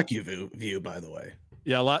plugs players. for AccuView, by the way.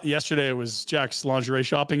 Yeah, yesterday it was Jack's lingerie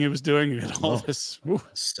shopping he was doing. You got all this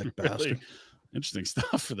Sick really bastard. interesting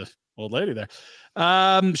stuff for the old lady there.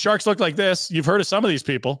 Sharks look like this. You've heard of some of these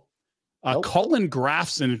people. Nope. Colin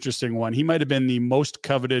Graff's an interesting one. He might have been the most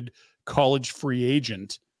coveted college free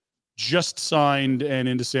agent, just signed and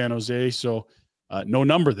into San Jose. So no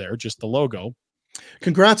number there, just the logo.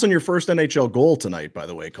 Congrats on your first NHL goal tonight, by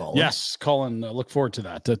the way, Colin. Yes, Colin, look forward to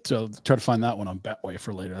that. Try to find that one on Betway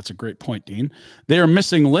for later. That's a great point, Dean. They are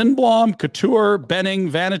missing Lindblom, Couture,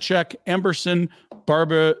 Benning, Vanacek, Emberson,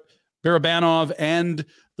 Barabanov, and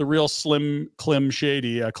the real slim Klim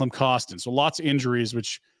Shady, Klim Kostin. So lots of injuries,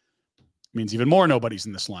 which means even more nobodies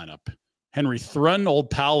in this lineup. Henry Thrun, old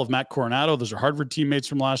pal of Matt Coronado. Those are Harvard teammates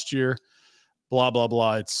from last year. Blah, blah,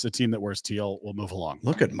 blah. It's a team that wears teal. We'll move along.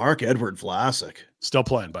 Look at Mark Edward Vlasic. Still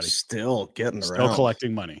playing, buddy. Still getting Still around.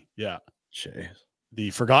 collecting money. Yeah. Jeez.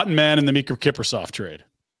 The forgotten man in the Mika Kiprusoff trade.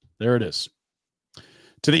 There it is.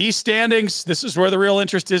 To the East standings, this is where the real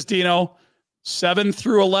interest is, Dino. 7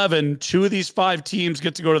 through 11, 2 of these 5 teams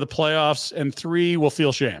get to go to the playoffs, and 3 will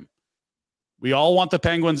feel shame. We all want the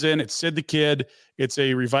Penguins in. It's Sid the Kid. It's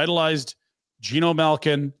a revitalized Geno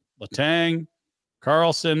Malkin, Letang,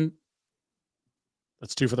 Carlson.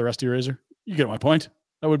 That's 2 for the rest of your razor. You get my point.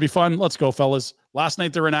 That would be fun. Let's go, fellas. Last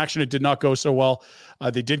night they were in action. It did not go so well.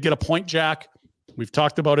 They did get a point, Jack. We've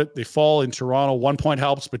talked about it. They fall in Toronto. 1 point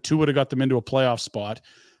helps, but 2 would have got them into a playoff spot.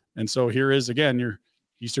 And so here is, again, your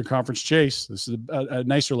Eastern Conference chase. This is a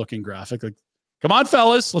nicer looking graphic. Like, come on,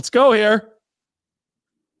 fellas. Let's go here.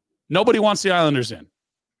 Nobody wants the Islanders in.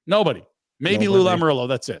 Nobody. Maybe Lou Lamoriello.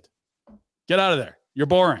 That's it. Get out of there. You're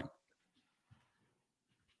boring.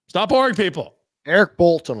 Stop boring people. Eric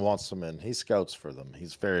Bolton wants them in. He scouts for them.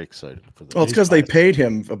 He's very excited for them. Well, it's because they paid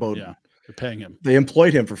him about. Yeah, they're paying him. They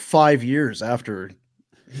employed him for 5 years after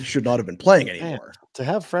he should not have been playing anymore. Man, to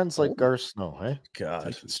have friends like Garth Snow, eh? God,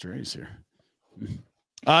 taking strays here.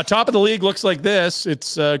 Top of the league looks like this.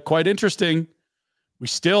 It's quite interesting. We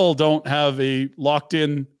still don't have a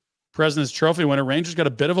locked-in President's Trophy winner. Rangers got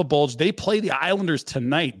a bit of a bulge. They play the Islanders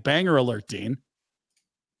tonight. Banger alert, Dean.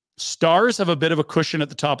 Stars have a bit of a cushion at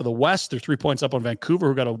the top of the West. They're 3 points up on Vancouver,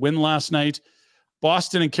 who got a win last night.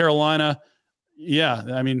 Boston and Carolina, yeah,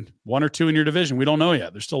 I mean, 1 or 2 in your division. We don't know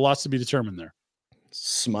yet. There's still lots to be determined there.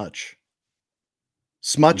 Smudge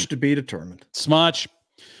to be determined. Smudge.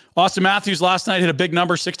 Austin Matthews last night hit a big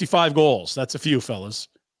number, 65 goals. That's a few, fellas.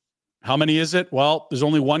 How many is it? Well, there's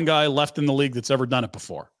only one guy left in the league that's ever done it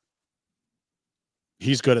before.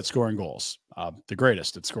 He's good at scoring goals. The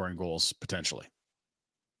greatest at scoring goals, potentially.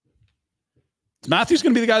 Is Matthews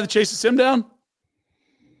going to be the guy that chases him down?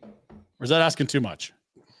 Or is that asking too much?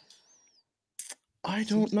 I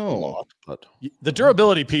don't know. But The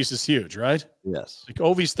durability piece is huge, right? yes. Like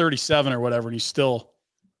Ovi's 37 or whatever, and he's still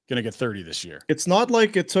going to get 30 this year. It's not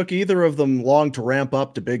like it took either of them long to ramp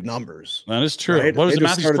up to big numbers. That is true. Right? What was They it,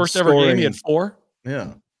 just Matthews' started first ever game? He had scoring. 4?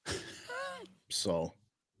 Yeah. So,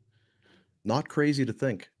 not crazy to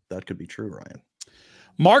think that could be true, Ryan.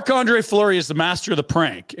 Marc-Andre Fleury is the master of the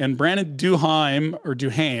prank, and Brandon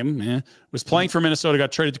Duhaime was playing for Minnesota,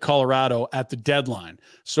 got traded to Colorado at the deadline.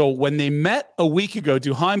 So when they met a week ago,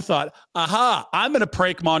 Duhaime thought, aha, I'm going to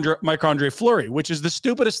prank Marc-Andre Fleury, which is the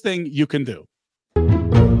stupidest thing you can do.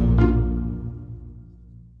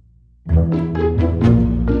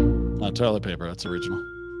 Not toilet paper, that's original.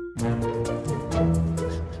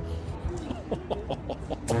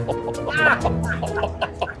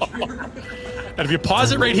 And if you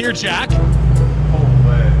pause it right here, Jack,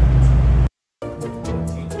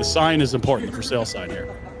 the sign is important, the for sale sign here.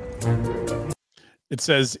 It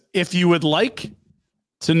says, if you would like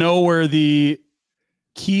to know where the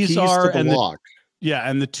keys are to the and lock. Yeah,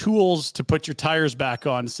 and the tools to put your tires back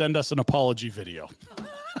on. Send us an apology video.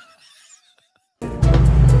 The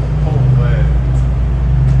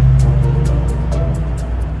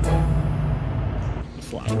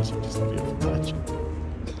flowers are just a beautiful touch.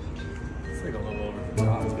 It's like a little over the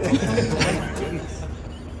top.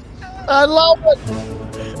 I love it.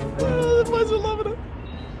 The boys are loving it.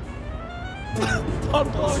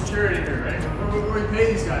 Unplug. Security here, right? What do we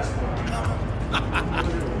pay these guys for?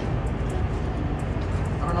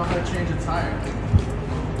 I don't know how to change a tire.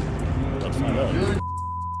 Let's find out.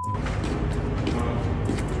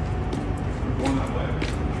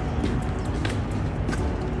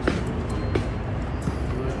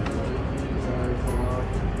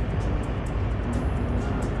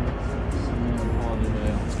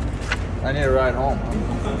 I need a ride home.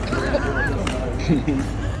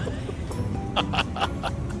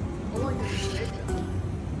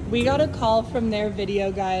 We got a call from their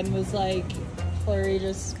video guy and was like, Fleury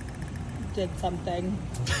just did something.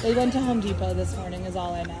 They went to Home Depot this morning is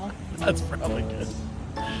all I know. That's probably good.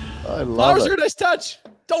 I love Flowers it. are a nice touch.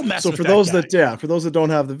 Don't mess So with for that those guy. for those that don't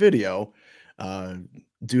have the video,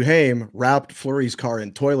 Duhaime wrapped Fleury's car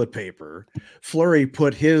in toilet paper. Fleury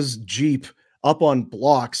put his Jeep up on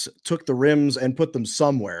blocks, took the rims and put them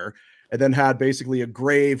somewhere, and then had basically a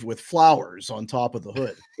grave with flowers on top of the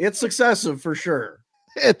hood. It's excessive for sure.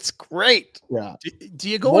 It's great. Yeah. Do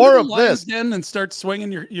you go More into the of lion's this. den and start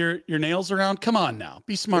swinging your nails around? Come on now.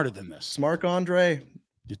 Be smarter than this. Smart Andre.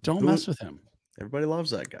 You don't mess with him. Everybody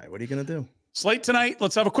loves that guy. What are you going to do? Slate tonight.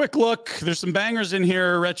 Let's have a quick look. There's some bangers in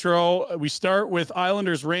here, Retro. We start with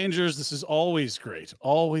Islanders Rangers. This is always great.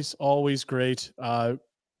 Always great.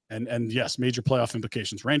 And yes, major playoff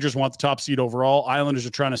implications. Rangers want the top seed overall. Islanders are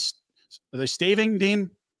trying to, are they staving,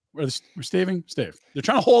 Dean? We're staving? Stave. They're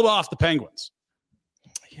trying to hold off the Penguins.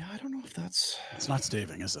 Yeah, I don't know if that's... It's not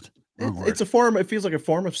staving, is it? It's a form. It feels like a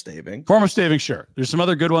form of staving. Form of staving, sure. There's some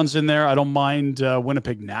other good ones in there. I don't mind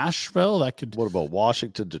Winnipeg, Nashville. That could... What about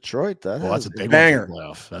Washington, Detroit? That's a big banger. one for the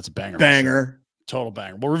playoff. That's a banger. Banger. Sure. Total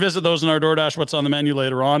banger. We'll revisit those in our DoorDash. What's on the menu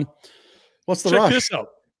later on. What's the Check rush? this out.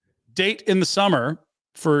 Date in the summer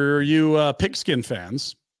for you pigskin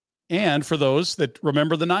fans and for those that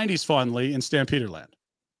remember the 90s fondly in Stampederland.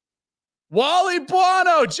 Wally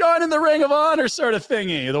Buono joining the Ring of Honor sort of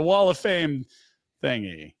thingy, the Wall of Fame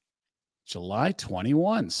thingy. July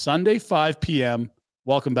 21, Sunday, 5 p.m.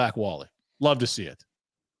 Welcome back, Wally. Love to see it.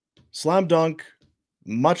 Slam dunk,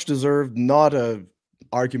 much deserved, not a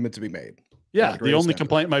argument to be made. Yeah, the only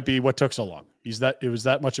complaint might be what took so long. It was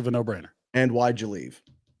that much of a no-brainer. And why'd you leave?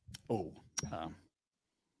 Oh,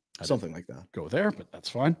 something like that. Go there, but that's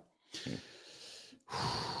fine.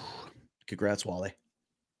 Congrats, Wally.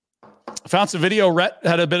 I found some video. Rhett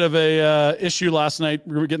had a bit of a issue last night.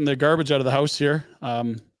 We were getting the garbage out of the house here.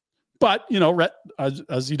 But, you know, Rhett,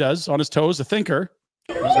 as he does, on his toes, a thinker.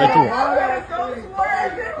 Resourceful.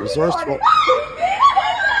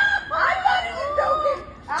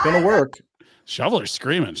 It's going to work. Shoveler's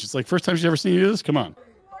screaming. She's like, first time she's ever seen you do this? Come on.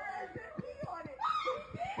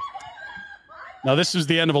 Now, this was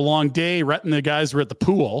the end of a long day. Rhett and the guys were at the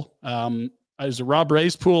pool. Is it Rob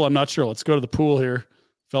Ray's pool? I'm not sure. Let's go to the pool here.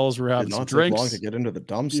 Fellas were having some drinks. Long to get into the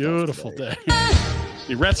dumb stuff. Beautiful day.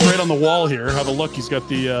 See, Rhett's right on the wall here. Have a look. He's got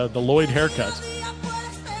the Lloyd haircut.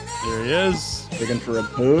 There he is. Digging for a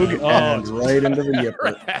boog and right into the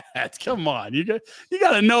yipper. Rhett, come on. You got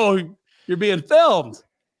to know you're being filmed.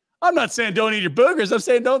 I'm not saying don't eat your boogers. I'm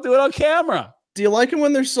saying don't do it on camera. Do you like them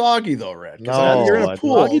when they're soggy though, Red? No, you're in a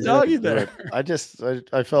pool. Soggy doggy there. I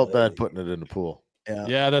felt bad putting it in the pool.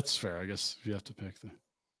 Yeah, that's fair. I guess you have to pick the.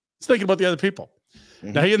 It's thinking about the other people.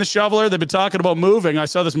 Mm-hmm. Now, he and the shoveler, they've been talking about moving. I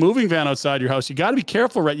saw this moving van outside your house. You got to be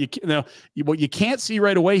careful, right? What you can't see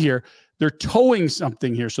right away here, they're towing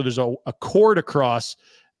something here. So there's a cord across,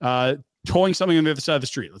 towing something on the other side of the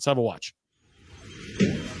street. Let's have a watch.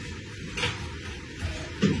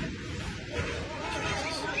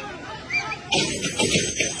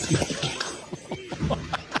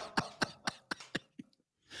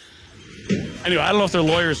 Anyway, I don't know if their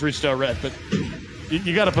lawyers reached out, Rhett, but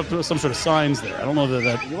you got to put some sort of signs there. I don't know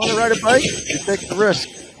that. You want to ride a bike? You take the risk.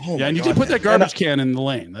 Oh yeah, and you did put that garbage can in the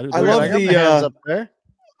lane. I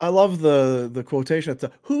love the quotation. It's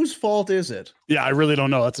whose fault is it? Yeah, I really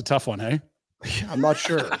don't know. That's a tough one, hey? I'm not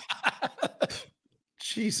sure.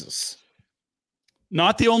 Jesus.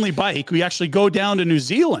 Not the only bike. We actually go down to New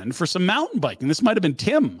Zealand for some mountain biking. This might have been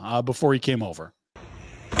Tim before he came over.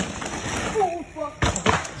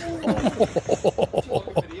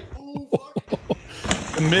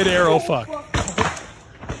 Mid-air fuck.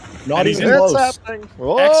 Not even close.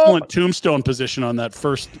 Excellent tombstone position on that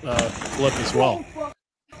first flip as well.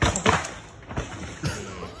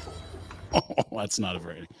 that's not a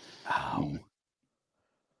very.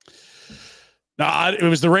 Now, it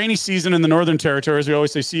was the rainy season in the Northern Territories. We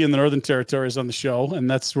always say see you in the Northern Territories on the show. And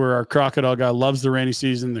that's where our crocodile guy loves the rainy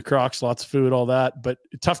season, the crocs, lots of food, all that. But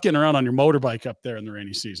tough getting around on your motorbike up there in the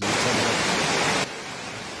rainy season.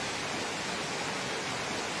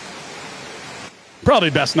 Probably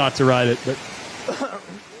best not to ride it, but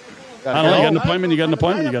I don't know. You got an appointment? You got an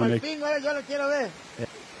appointment? You got to make. Yeah,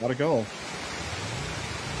 gotta go.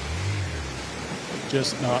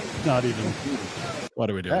 Just not even. What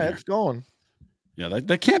are we doing? Yeah, here? it's going. Yeah,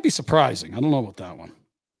 that can't be surprising. I don't know about that one.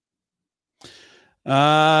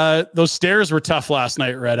 Those stairs were tough last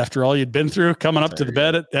night, Red. After all you'd been through, coming up to the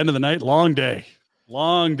bed at the end of the night, long day.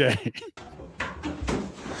 Long day.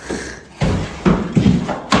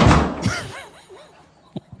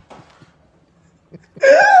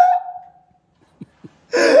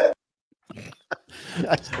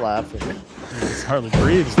 I was laughing. It's hardly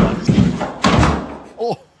breathes last.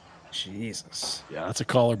 Oh, Jesus. Yeah, that's a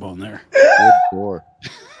collarbone there. Good door.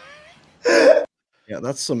 Yeah,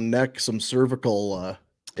 that's some neck, some cervical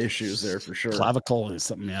issues there for sure. Clavicle is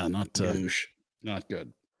something, yeah, not good.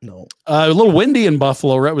 No. A little windy in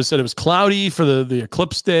Buffalo. Rhett said it was cloudy for the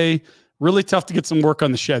Eclipse day. Really tough to get some work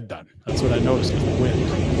on the shed done. That's what I noticed with the wind.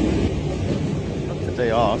 Took the day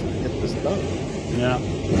off to get this done. Yeah.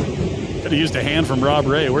 Could have used a hand from Rob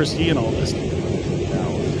Ray. Where's he in all this? Look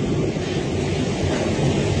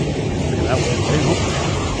at that wind.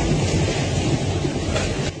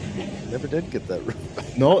 Never did get that.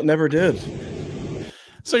 No, it never did.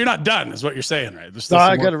 So you're not done, is what you're saying, right? No,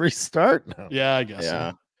 I got to restart now. Yeah, I guess.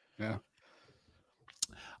 Yeah. So. Yeah.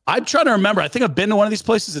 I'm trying to remember. I think I've been to one of these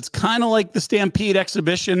places. It's kind of like the Stampede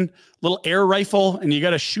exhibition, little air rifle, and you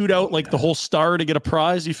got to shoot out like the whole star to get a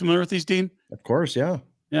prize. You familiar with these, Dean? Of course, yeah.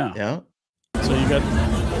 Yeah. Yeah. So you got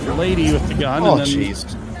your lady with the gun. Oh, and then,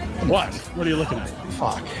 jeez. What? What are you looking at?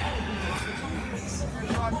 Fuck.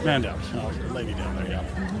 Man down. Oh, your lady down there, yeah.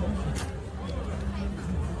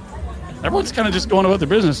 Everyone's kind of just going about their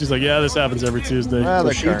business. He's like, yeah, this happens every Tuesday.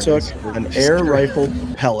 Well, So she took an air rifle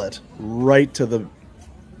pellet right to the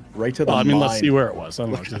Well, I mean, let's see where it was. I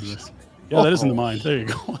don't know. Yeah, that is in the mind. There you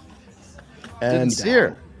go. And didn't see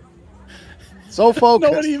her. So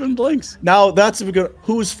focused. Nobody even blinks. Now that's a good.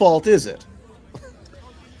 Whose fault is it?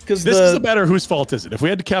 Because This is a better whose fault is it? If we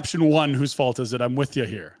had to caption one, whose fault is it? I'm with you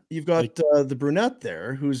here. You've got the brunette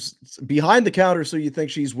there who's behind the counter, so you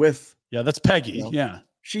think she's with. Yeah, that's Peggy. You know, yeah.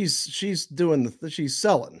 She's doing she's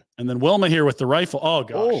selling. And then Wilma here with the rifle. Oh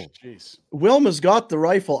gosh, jeez. Wilma's got the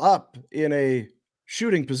rifle up in a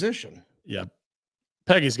shooting position. Yeah.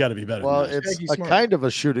 Peggy's got to be better. Well, than it's Peggy's a smart. kind of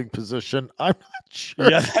a shooting position. I'm not sure.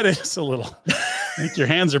 Yeah, that is a little. I think your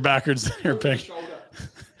hands are backwards there, Peggy.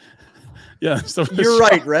 Yeah, so You're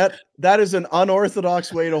right, Rhett. That is an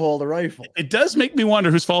unorthodox way to hold a rifle. It does make me wonder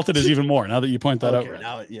whose fault it is even more now that you point that out. Rhett.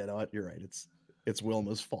 Now, you know what? You're right. It's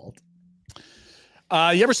Wilma's fault.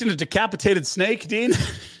 You ever seen a decapitated snake, Dean?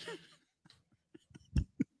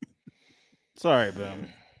 Sorry, Boom.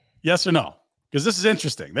 Yes or no? Because this is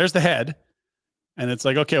interesting. There's the head, and it's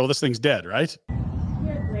like, okay, well, this thing's dead, right?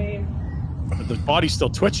 You're great. But the body's still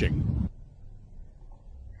twitching.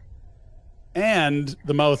 And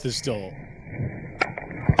the mouth is still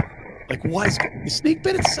like, what is the snake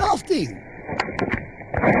bit itself, Dean?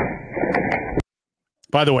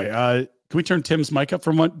 By the way, can we turn Tim's mic up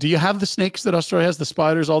from what? Do you have the snakes that Australia has, the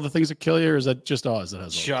spiders, all the things that kill you, or is that just Oz that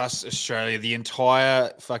has all Just Australia. The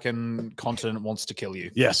entire fucking continent wants to kill you.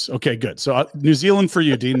 Yes. Okay, good. So New Zealand for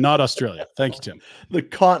you, Dean, not Australia. Thank you, Tim. The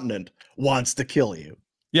continent wants to kill you.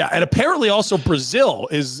 Yeah, and apparently also Brazil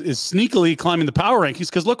is sneakily climbing the power rankings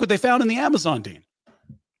because look what they found in the Amazon, Dean.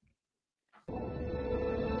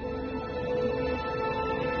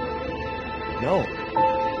 No.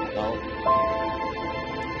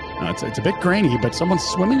 It's a bit grainy, but someone's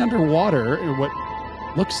swimming underwater in what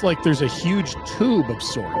looks like there's a huge tube of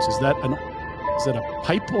sorts. Is that a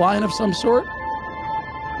pipeline of some sort?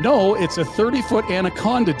 No, it's a 30-foot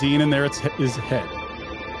anaconda, Dean, and there it's his head.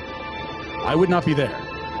 I would not be there.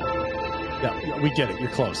 Yeah, we get it.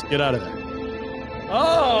 You're close. Get out of there.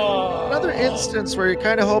 Oh! Another instance where you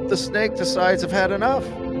kind of hope the snake decides I've had enough.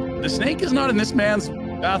 The snake is not in this man's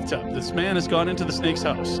bathtub. This man has gone into the snake's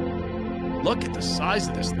house. Look at the size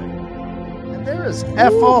of this thing. And there is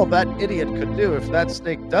F all that idiot could do if that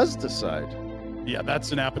snake does decide. Yeah,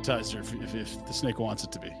 that's an appetizer if the snake wants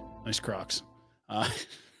it to be. Nice Crocs.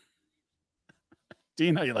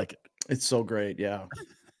 Dean, how you like it? It's so great. Yeah.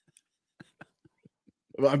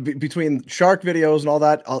 Between shark videos and all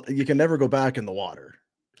that, you can never go back in the water.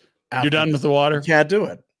 You're done with the water? You can't do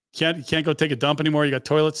it. You can't go take a dump anymore. You got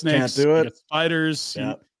toilet snakes. Can't do it. You got spiders.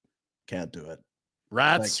 Yeah. Can't do it.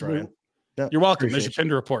 Rats. Thanks, Ryan. Yeah, You're welcome. There's your appreciate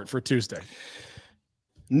Pinder Report for Tuesday.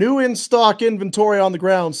 New in-stock inventory on the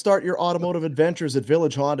ground. Start your automotive adventures at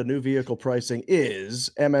Village Honda. New vehicle pricing is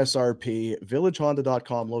MSRP.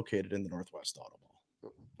 VillageHonda.com, located in the Northwest Auto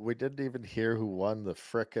Mall. We didn't even hear who won the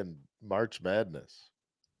frickin' March Madness.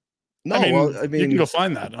 No, you can go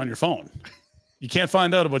find that on your phone. You can't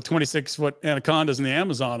find out about 26-foot anacondas in the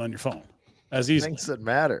Amazon on your phone as easily. Things that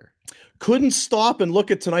matter. Couldn't stop and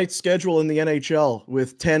look at tonight's schedule in the NHL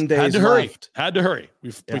with 10 days Had to hurry. left. Had to hurry.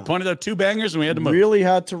 We pointed out 2 bangers and we had to move. Really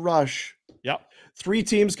had to rush. Yep. 3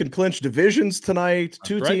 teams can clinch divisions tonight. That's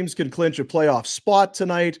 2 teams can clinch a playoff spot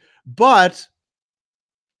tonight. But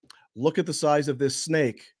look at the size of this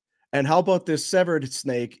snake. And how about this severed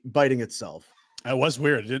snake biting itself? That was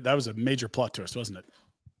weird. That was a major plot twist, wasn't it?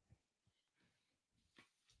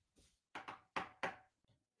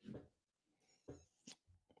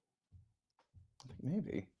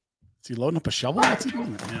 Maybe. Is he loading up a shovel? What's he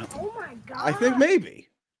doing? Yeah. Oh my god! I think maybe.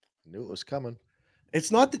 Knew it was coming.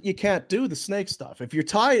 It's not that you can't do the snake stuff. If you're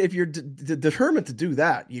if you're determined to do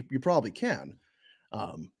that, you probably can.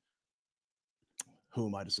 Who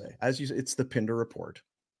am I to say? It's the Pinder Report.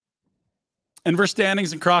 Inverse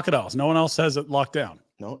standings and crocodiles. No one else has it locked down.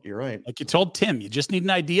 No, you're right. Like you told Tim, you just need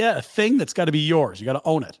an idea, a thing that's got to be yours. You got to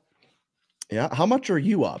own it. Yeah. How much are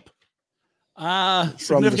you up?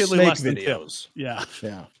 From the snake less videos. Yeah.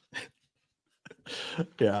 Yeah.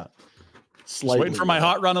 Yeah. Slightly. Waiting for my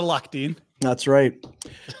hot run of luck, Dean. That's right.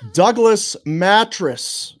 Douglas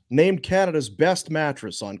Mattress, named Canada's best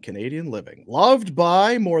mattress on Canadian Living. Loved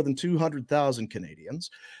by more than 200,000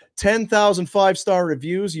 Canadians. 10,000 5-star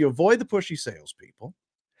reviews. You avoid the pushy salespeople.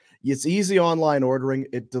 It's easy online ordering.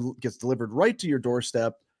 It gets delivered right to your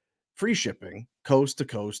doorstep. Free shipping, coast to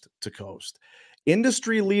coast to coast.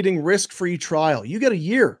 Industry-leading risk-free trial. You get a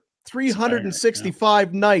year,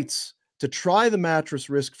 365 nights to try the mattress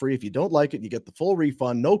risk-free. If you don't like it, you get the full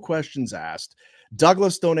refund, no questions asked.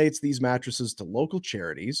 Douglas donates these mattresses to local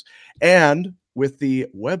charities. And with the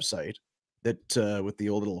website, that with the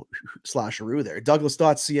old little slasheroo there,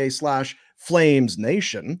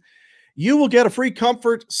 douglas.ca/FlamesNation, you will get a free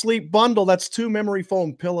comfort sleep bundle. That's 2 memory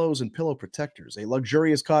foam pillows and pillow protectors, a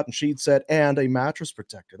luxurious cotton sheet set, and a mattress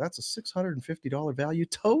protector. That's a $650 value,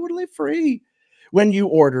 totally free when you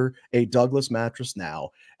order a Douglas mattress now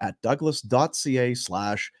at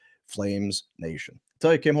douglas.ca/FlamesNation.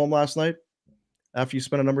 Tell you, I came home last night after you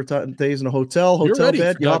spent a number of days in a hotel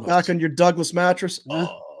bed. You hop back on your Douglas mattress.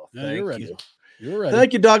 Oh, yeah, you're ready. you. You're ready.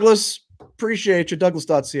 Thank you, Douglas. Appreciate you.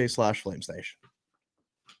 Douglas.ca/FlamesNation.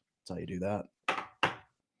 That's how you do that.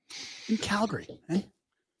 In Calgary. Eh?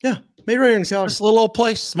 Yeah. Made right here in Calgary. This little old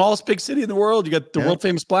place, smallest big city in the world. You got the world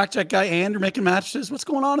famous blackjack guy and you're making mattresses. What's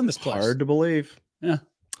going on in this place? Hard to believe. Yeah.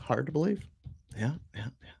 Hard to believe. Yeah.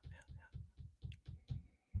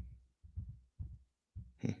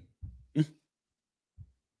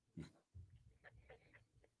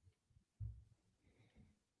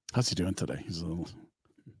 How's he doing today? He's a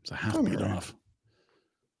half beat off.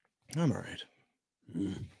 I'm all right.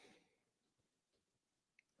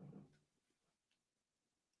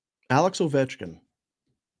 Alex Ovechkin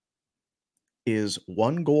is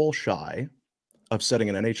 1 goal shy of setting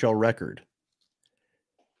an NHL record.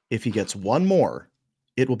 If he gets 1 more,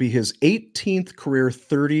 it will be his 18th career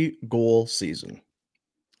 30-goal season.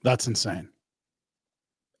 That's insane.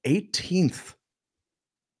 18th.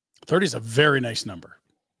 30 is a very nice number.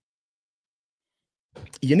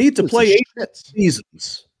 You need to play 8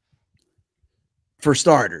 seasons for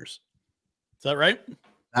starters. Is that right?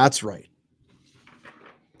 That's right.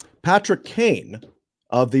 Patrick Kane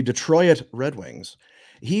of the Detroit Red Wings,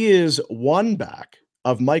 he is 1 back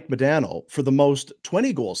of Mike Modano for the most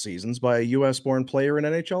 20-goal seasons by a U.S.-born player in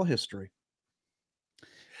NHL history.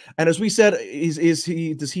 And as we said,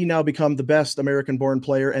 does he now become the best American-born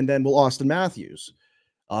player? And then will Austin Matthews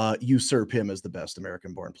usurp him as the best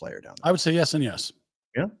American-born player down there? I would say yes and yes.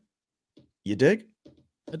 Yeah. You dig?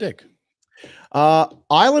 I dig.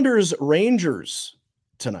 Islanders Rangers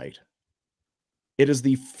tonight. It is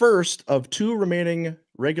the first of 2 remaining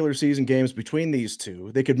regular season games between these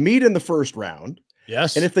two. They could meet in the first round.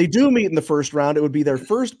 Yes. And if they do meet in the first round, it would be their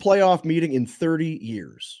first playoff meeting in 30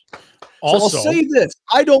 years. Also, so I'll say this.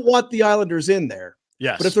 I don't want the Islanders in there.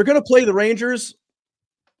 Yes. But if they're going to play the Rangers,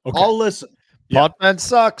 I'll listen. Podman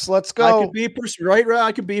sucks. Let's go. I could be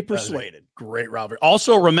I could be persuaded. Great, Robert.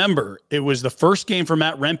 Also, remember, it was the first game for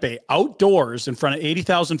Matt Rempe outdoors in front of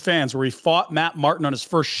 80,000 fans where he fought Matt Martin on his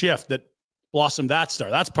first shift that blossomed that star.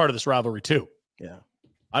 That's part of this rivalry, too. Yeah.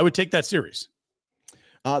 I would take that series.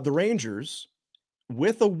 The Rangers,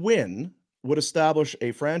 with a win would establish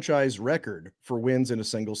a franchise record for wins in a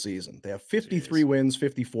single season. They have 53 wins,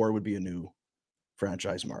 54 would be a new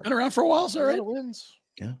franchise mark. Been around for a while, so right? Wins.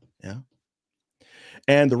 Yeah, yeah.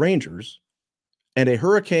 And the Rangers and a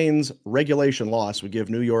Hurricanes regulation loss would give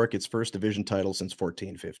New York its first division title since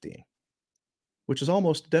 14-15, which is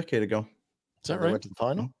almost a decade ago. Is that They right? went to the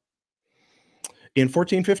final. In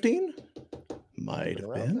 14-15? Might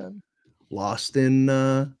have been. Then. Lost in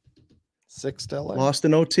 6 to LA. lost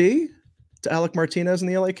in OT to Alec Martinez and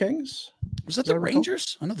the LA Kings. Was that the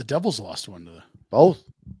Rangers? I know the Devils lost one to the Both.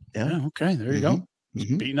 Yeah, okay. There you go.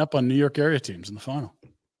 Beating up on New York area teams in the final.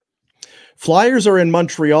 Flyers are in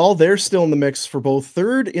Montreal. They're still in the mix for both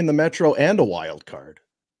third in the Metro and a wild card.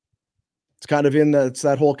 It's kind of in that, it's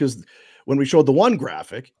that whole, because when we showed the one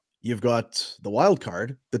graphic, you've got the wild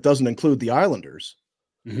card that doesn't include the Islanders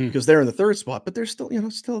because they're in the third spot, but they're still,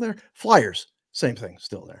 still there. Flyers, same thing,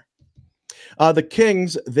 still there. The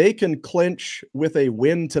Kings, they can clinch with a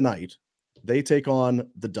win tonight. They take on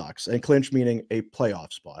the Ducks, and clinch meaning a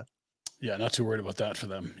playoff spot. Yeah, not too worried about that for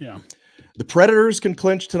them. Yeah. The Predators can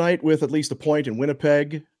clinch tonight with at least a point in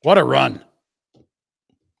Winnipeg. What a run.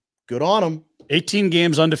 Good on them. 18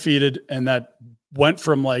 games undefeated, and that went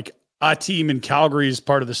from like a team in Calgary's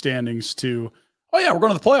part of the standings to, oh yeah, we're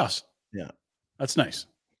going to the playoffs. Yeah. That's nice.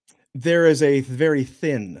 There is a very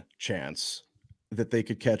thin chance that they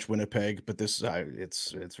could catch Winnipeg, but this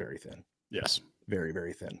it's very thin. Yes. Very,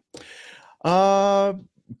 very thin.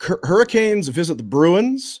 Hurricanes visit the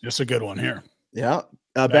Bruins. Just a good one here. Yeah.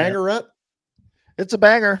 Banger, Rhett? It's a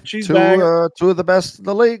banger. She's two banger. Two of the best in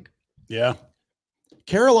the league. Yeah.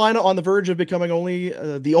 Carolina on the verge of becoming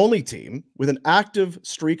the only team with an active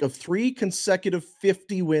streak of 3 consecutive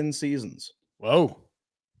 50-win seasons. Whoa.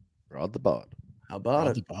 Rod the bod. How about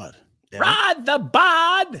Rod it? the bod. Yeah. Rod the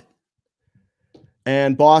bod.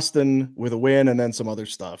 And Boston with a win and then some other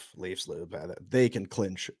stuff. Leafs lose. They can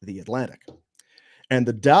clinch the Atlantic. And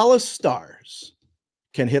the Dallas Stars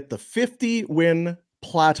can hit the 50-win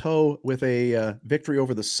plateau with a victory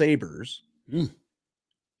over the Sabres. In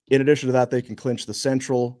addition to that, they can clinch the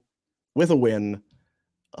Central with a win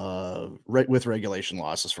with regulation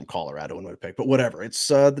losses from Colorado and Winnipeg. But whatever. It's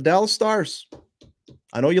the Dallas Stars.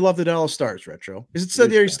 I know you love the Dallas Stars, Retro. Is it still,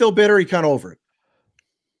 are you still bitter or are you kind of over it?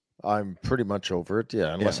 I'm pretty much over it.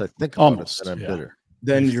 Yeah. Unless I think about Almost, it, then I'm bitter.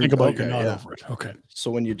 Then you you're think about okay, it, you're not yeah. over it. Okay.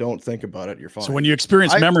 So when you don't think about it, you're fine. So when you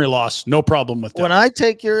experience memory loss, no problem with that. When I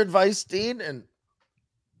take your advice, Dean, and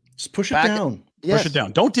just push it down. Push it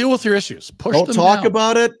down. Don't deal with your issues. Push Don't them talk down.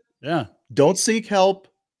 about it. Yeah. Don't seek help.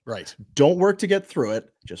 Right. Don't work to get through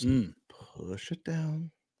it. Just push it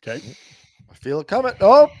down. Okay. I feel it coming.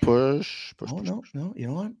 Oh, push. No. You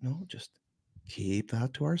know what? No, just keep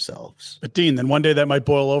that to ourselves. But Dean, then one day that might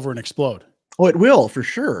boil over and explode. Oh, it will for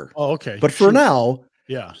sure. Oh, okay. But for now,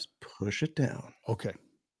 yeah, just push it down. Okay.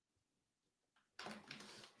 A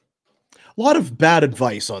lot of bad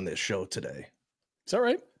advice on this show today. Is that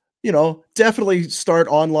right? Definitely start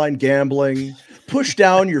online gambling. Push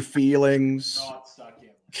down your feelings.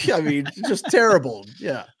 I mean, just terrible.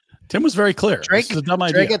 Yeah. Tim was very clear. Drink, this is a dumb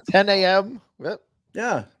idea. drink at 10 a.m. Yep.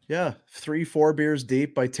 Yeah. 3-4 beers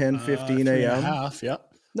deep by 10-15 a.m. Half, yeah.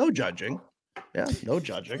 No judging. Yeah, no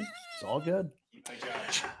judging. It's all good.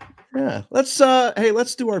 Yeah. Let's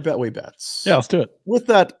do our Betway bets. Yeah, let's do it. With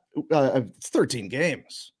that, it's 13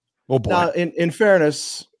 games. Oh boy. Now, in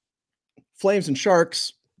fairness, Flames and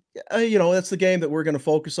Sharks, that's the game that we're going to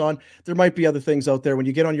focus on. There might be other things out there. When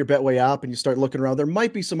you get on your Betway app and you start looking around, there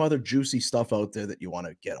might be some other juicy stuff out there that you want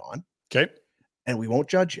to get on. Okay. And we won't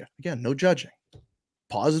judge you. Again, no judging.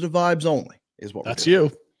 Positive vibes only is what That's we're doing.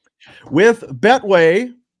 you. With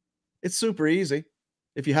Betway, it's super easy.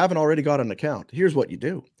 If you haven't already got an account, here's what you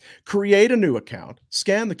do. Create a new account,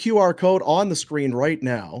 scan the QR code on the screen right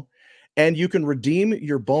now, and you can redeem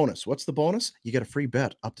your bonus. What's the bonus? You get a free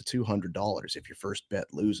bet up to $200 if your first bet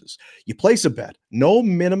loses. You place a bet, no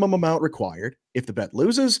minimum amount required. If the bet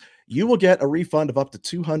loses, you will get a refund of up to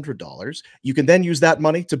 $200. You can then use that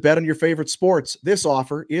money to bet on your favorite sports. This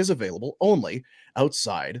offer is available only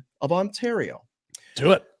outside of Ontario.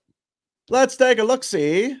 Do it. Let's take a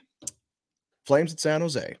look-see. Flames at San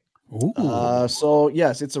Jose. So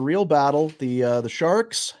yes, it's a real battle. The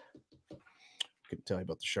Sharks. I can tell you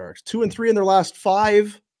about the Sharks. 2-3 in their last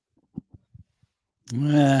 5.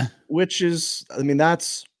 Which is, I mean,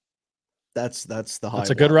 that's the high. That's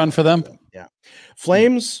a good run for them. Yeah.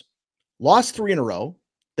 Flames lost 3 in a row.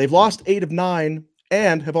 They've lost 8 of 9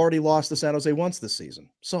 and have already lost to San Jose once this season.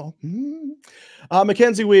 So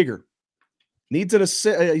Mackenzie Weegar needs an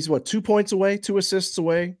assist. He's 2 points away, 2 assists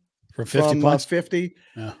away. From 50 points. 50.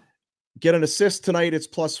 Yeah. Get an assist tonight. It's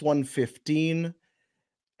plus 115.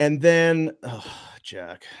 And then,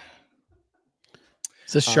 Jack.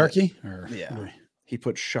 Is this Sharky? Or yeah, he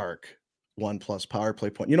put Shark 1+ power play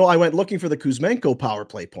point. You know, I went looking for the Kuzmenko power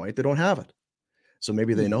play point. They don't have it. So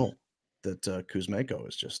maybe they know that Kuzmenko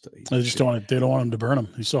is just. They just don't want. They don't want him to burn him.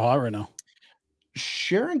 He's so hot right now.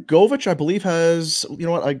 Sharon Govich, I believe, has. You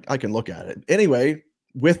know what? I can look at it anyway.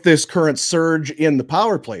 With this current surge in the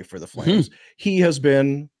power play for the Flames, he has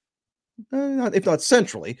been, if not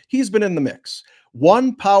centrally, he's been in the mix.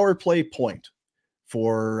 1 power play point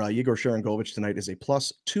for Igor Sharangovich tonight is a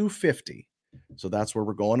 +250. So that's where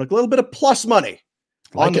we're going. A little bit of plus money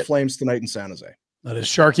on the Flames tonight in San Jose. That is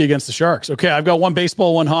Sharky against the Sharks. Okay, I've got 1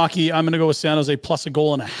 baseball, 1 hockey. I'm going to go with San Jose plus 1.5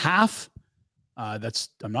 goals.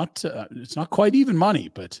 It's not quite even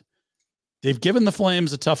money, but they've given the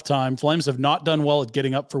Flames a tough time. Flames have not done well at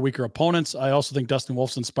getting up for weaker opponents. I also think Dustin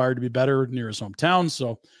Wolf's inspired to be better near his hometown.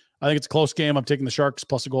 So I think it's a close game. I'm taking the Sharks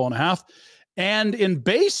plus 1.5 goals. And in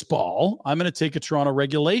baseball, I'm going to take a Toronto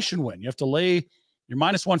regulation win. You have to lay your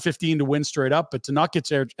 -115 to win straight up, but to not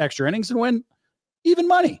get extra innings and win, even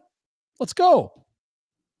money. Let's go.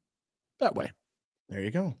 That way. There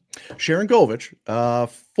you go. Sharon Govich,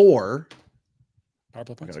 4. Power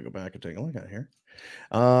play points. I got to go back and take a look at it here.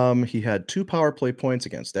 He had 2 power play points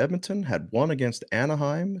against Edmonton, had 1 against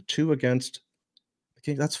Anaheim, 2 against the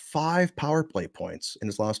Kings. That's 5 power play points in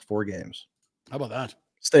his last 4 games. How about that?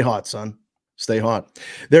 Stay hot, son. Stay hot.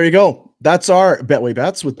 There you go. That's our Betway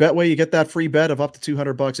bets. With Betway, you get that free bet of up to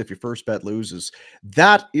 $200 if your first bet loses.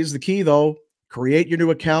 That is the key, though. Create your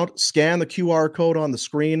new account, scan the QR code on the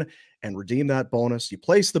screen, and redeem that bonus. You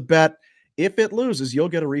place the bet. If it loses, you'll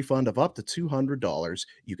get a refund of up to $200.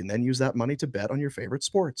 You can then use that money to bet on your favorite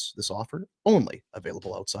sports. This offer only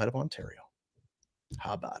available outside of Ontario.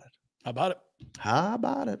 How about it? How about it? How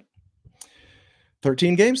about it?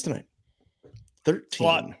 13 games tonight.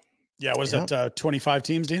 13. Yeah, was that 25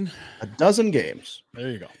 teams, Dean? A dozen games. There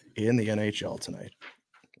you go. In the NHL tonight.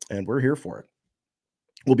 And we're here for it.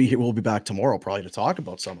 We'll be back tomorrow probably to talk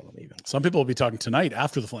about some of them even. Some people will be talking tonight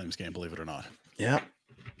after the Flames game, believe it or not. Yeah.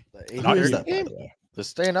 Who is that game? They're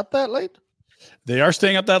staying up that late? They are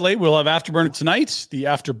staying up that late. We'll have Afterburner tonight. The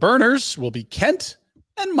Afterburners will be Kent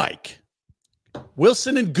and Mike.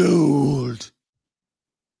 Wilson and Gould.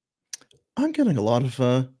 I'm getting a lot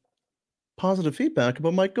of positive feedback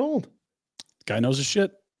about Mike Gould. Guy knows his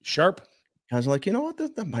shit. Sharp. Guys are like, you know what?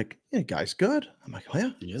 That Mike, guy's good. I'm like, oh, yeah.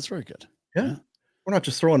 He is very good. Yeah. We're not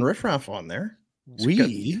just throwing riffraff on there.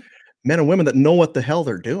 We men and women that know what the hell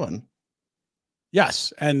they're doing.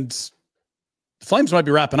 Yes. And the Flames might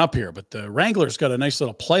be wrapping up here, but the Wranglers got a nice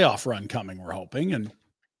little playoff run coming, we're hoping. And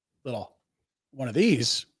little one of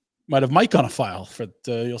these might have Mike on a file for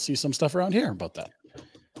you'll see some stuff around here about that.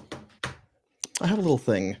 I have a little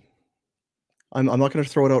thing. I'm not going to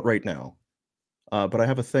throw it out right now, but I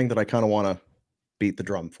have a thing that I kind of want to beat the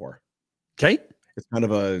drum for. Okay. It's kind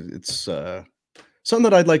of something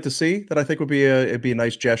that I'd like to see that I think would be it'd be a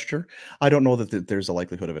nice gesture. I don't know that there's a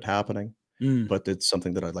likelihood of it happening, but it's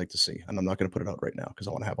something that I'd like to see. And I'm not going to put it out right now because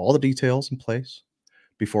I want to have all the details in place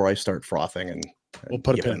before I start frothing and we'll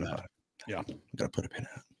put a pin in that. Yeah. I'm going to put a pin in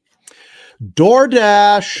it.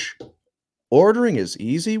 DoorDash. Ordering is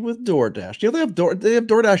easy with DoorDash. You know, they have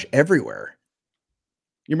DoorDash everywhere.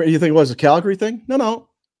 You think it was a Calgary thing? No.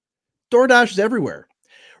 DoorDash is everywhere.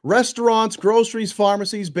 Restaurants, groceries,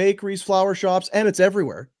 pharmacies, bakeries, flower shops, and it's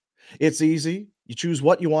everywhere. It's easy. You choose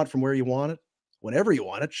what you want from where you want it. Whenever you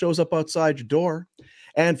want it, shows up outside your door.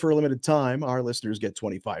 And for a limited time, our listeners get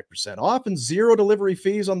 25% off and 0 delivery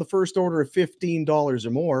fees on the first order of $15 or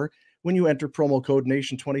more when you enter promo code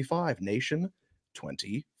NATION25.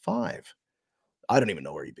 NATION25. I don't even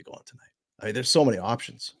know where you'd be going tonight. I mean, there's so many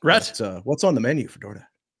options. Rhett, what's on the menu for DoorDash?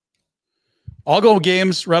 I'll go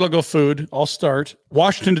games. Rhett will go food. I'll start.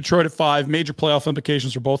 Washington, Detroit at 5. Major playoff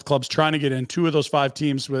implications for both clubs trying to get in. 2 of those 5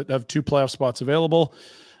 teams have 2 playoff spots available.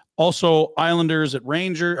 Also, Islanders at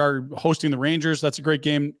Rangers are hosting the Rangers. That's a great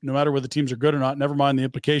game, no matter whether the teams are good or not. Never mind the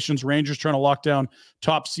implications. Rangers trying to lock down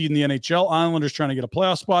top seed in the NHL. Islanders trying to get a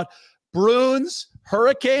playoff spot. Bruins,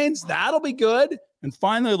 Hurricanes, that'll be good. And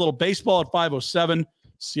finally, a little baseball at 5:07.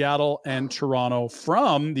 Seattle and Toronto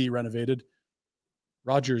from the renovated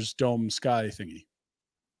Rogers Dome Sky thingy.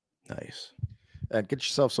 Nice. And get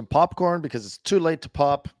yourself some popcorn because it's too late to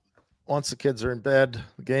pop. Once the kids are in bed,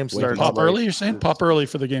 the game starts. Pop early, you're saying? Pop early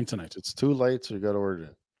for the game tonight. It's too late, so you got to order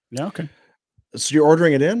it. Yeah, okay. So you're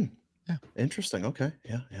ordering it in? Yeah. Interesting. Okay.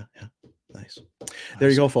 Yeah. Nice. There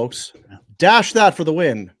you go, folks. Yeah. Dash that for the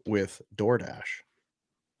win with DoorDash.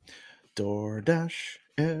 DoorDash.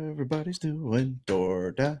 Everybody's doing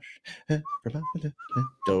DoorDash. Everybody doing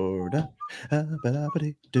DoorDash.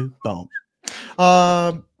 Do boom.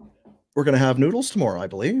 We're going to have noodles tomorrow, I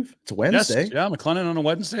believe. It's a Wednesday. Yes, yeah, McLennan on a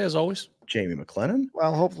Wednesday, as always. Jamie McLennan.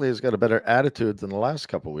 Well, hopefully he's got a better attitude than the last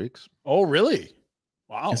couple weeks. Oh, really?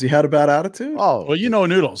 Wow. Has he had a bad attitude? Oh, Well, you know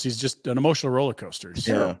Noodles. He's just an emotional roller coaster. He's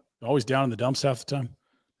Yeah. always down in the dumps half the time.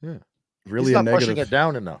 yeah. Really He's a not pushing negative. it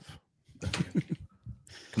down enough.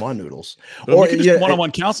 Come on, noodles. But Or we could do yeah,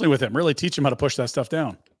 one-on-one counseling with him. Really teach him how to push that stuff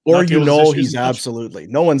down. or Not deal you with his know issues he's as much. absolutely.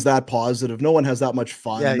 No one's that positive. No one has that much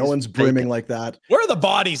fun. Yeah, no he's one's brimming bacon. like that. Where are the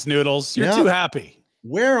bodies, Noodles? You're Yeah. too happy.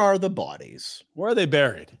 Where are the bodies? Where are they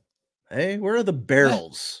buried? Hey, where are the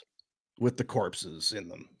barrels with the corpses in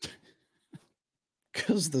them?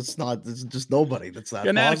 Because there's just nobody that's that Got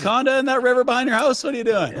an positive. anaconda in that river behind your house? What are you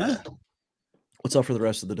doing? Yeah. Huh? What's up for the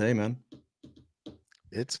rest of the day, man?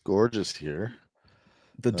 It's gorgeous here.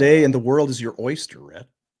 The day and the world is your oyster, Rhett.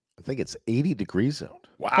 I think it's 80 degrees out.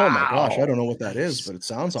 Wow. Oh my gosh, I don't know what that is, but it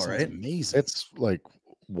sounds all Sounds right. amazing. It's like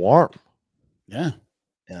warm. Yeah.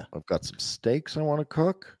 I've got some steaks I want to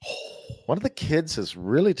cook. One of the kids has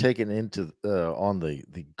really taken into on the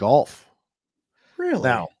golf. Really?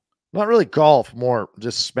 Now, not really golf, more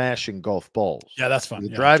just smashing golf balls. Yeah, that's fun. The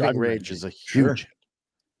Yeah, driving range is a Sure. huge.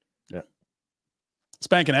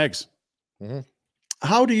 Spanking eggs.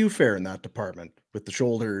 How do you fare in that department with the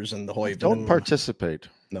shoulders and the hoist? Don't participate.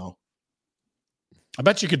 No. I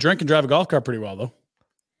bet you could drink and drive a golf cart pretty well, though.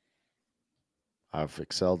 I've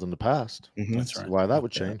excelled in the past. Mhm. That's right. Why that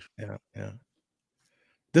would change. Yeah.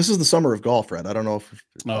 This is the summer of golf, Red. I don't know if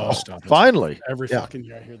Oh, stop it. Finally. Every Yeah. fucking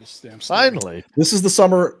year I hear this stamp. Finally. this is the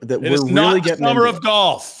summer that It is we're not really the getting summer into of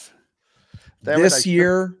golf. Damn it, this I-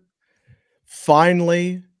 year.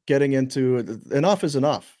 Finally getting into enough is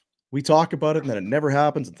enough. We talk about it and then it never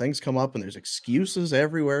happens and things come up and there's excuses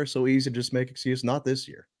everywhere. So easy to just make excuses. Not this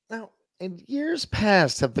year. Now, in years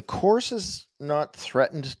past, have the courses not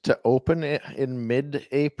threatened to open in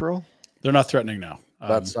mid-April? They're not threatening now.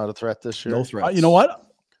 That's not a threat this year. No threats. You know what?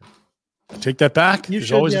 Take that back. You There's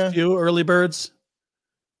should, always yeah. a few early birds.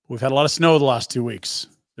 We've had a lot of snow the last 2 weeks.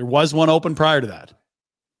 There was one open prior to that.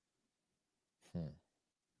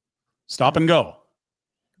 Stop and go.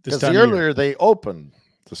 This Because time the of year. earlier they open,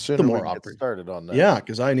 the sooner more we get operate. started on that. Yeah,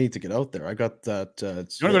 because I need to get out there. I got that. You want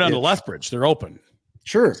to go down to Lethbridge? They're open.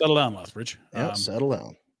 Sure. Settle down, Lethbridge. Yeah, settle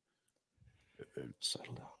down.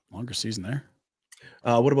 Settle down. Longer season there.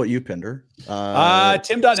 What about you, Pinder?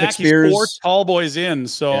 Tim Naki Six beers. 4 tall boys in.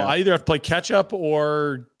 So Yeah. I either have to play catch up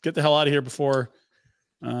or get the hell out of here before.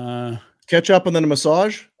 Catch up and then a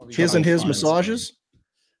massage. Probably His and fine, his fine. massages.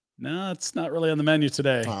 No, it's not really on the menu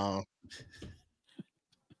today.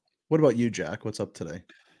 What about you, Jack? What's up today?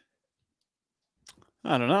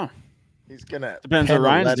 I don't know. He's gonna Depends what pen a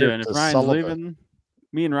Ryan's letter doing. If to Ryan's Sullivan. leaving,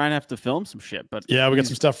 me and Ryan have to film some shit. But Yeah, we got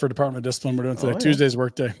some stuff for Department of Discipline we're doing today. yeah. Tuesday's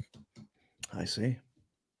work day. I see.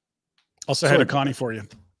 I'll say hi to Connie for you.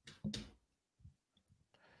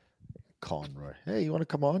 Conroy. Hey, you want to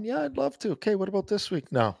come on? Yeah, I'd love to. Okay, what about this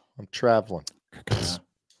week? No, I'm traveling. Yeah.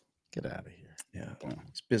 Get out of here. Yeah.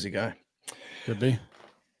 He's a busy guy. Could be.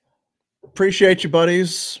 Appreciate you,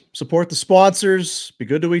 buddies. Support the sponsors. Be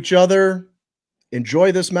good to each other.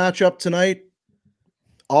 Enjoy this matchup tonight.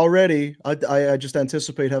 Already, I just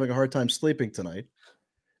anticipate having a hard time sleeping tonight,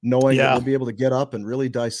 knowing that we'll be able to get up and really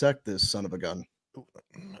dissect this son of a gun. It's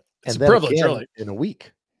And a then privilege, again really. in a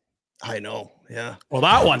week. I know. Yeah. Well,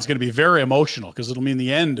 that one's going to be very emotional because it'll mean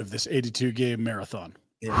the end of this 82 game marathon.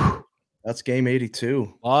 Yeah. That's game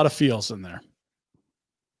 82. A lot of feels in there.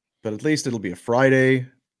 But at least it'll be a Friday.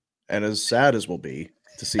 And as sad as we'll be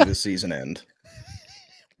to see the season end,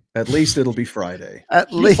 at least it'll be Friday. At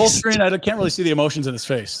Full least, screen, I can't really see the emotions in his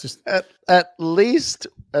face. Just at least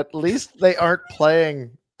they aren't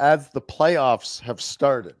playing as the playoffs have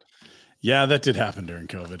started. yeah, that did happen during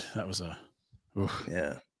COVID. That was a oof.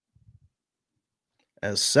 Yeah.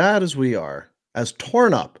 As sad as we are, as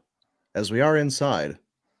torn up as we are inside,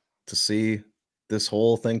 to see this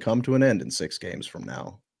whole thing come to an end in 6 games from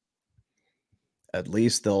now, at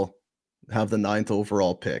least they'll have the 9th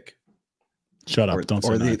overall pick. Shut up! Don't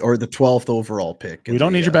say that. or the 12th overall pick. We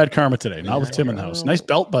don't need your bad karma today. Not with Tim in the house. Nice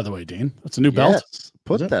belt, by the way, Dean. That's a new belt. Yes,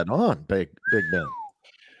 put that on, big man.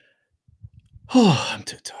 Oh, I'm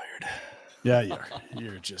too tired. Yeah,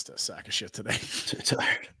 you're just a sack of shit today. Too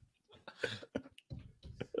tired.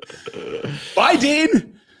 Bye,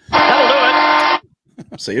 Dean.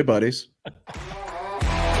 See you, buddies.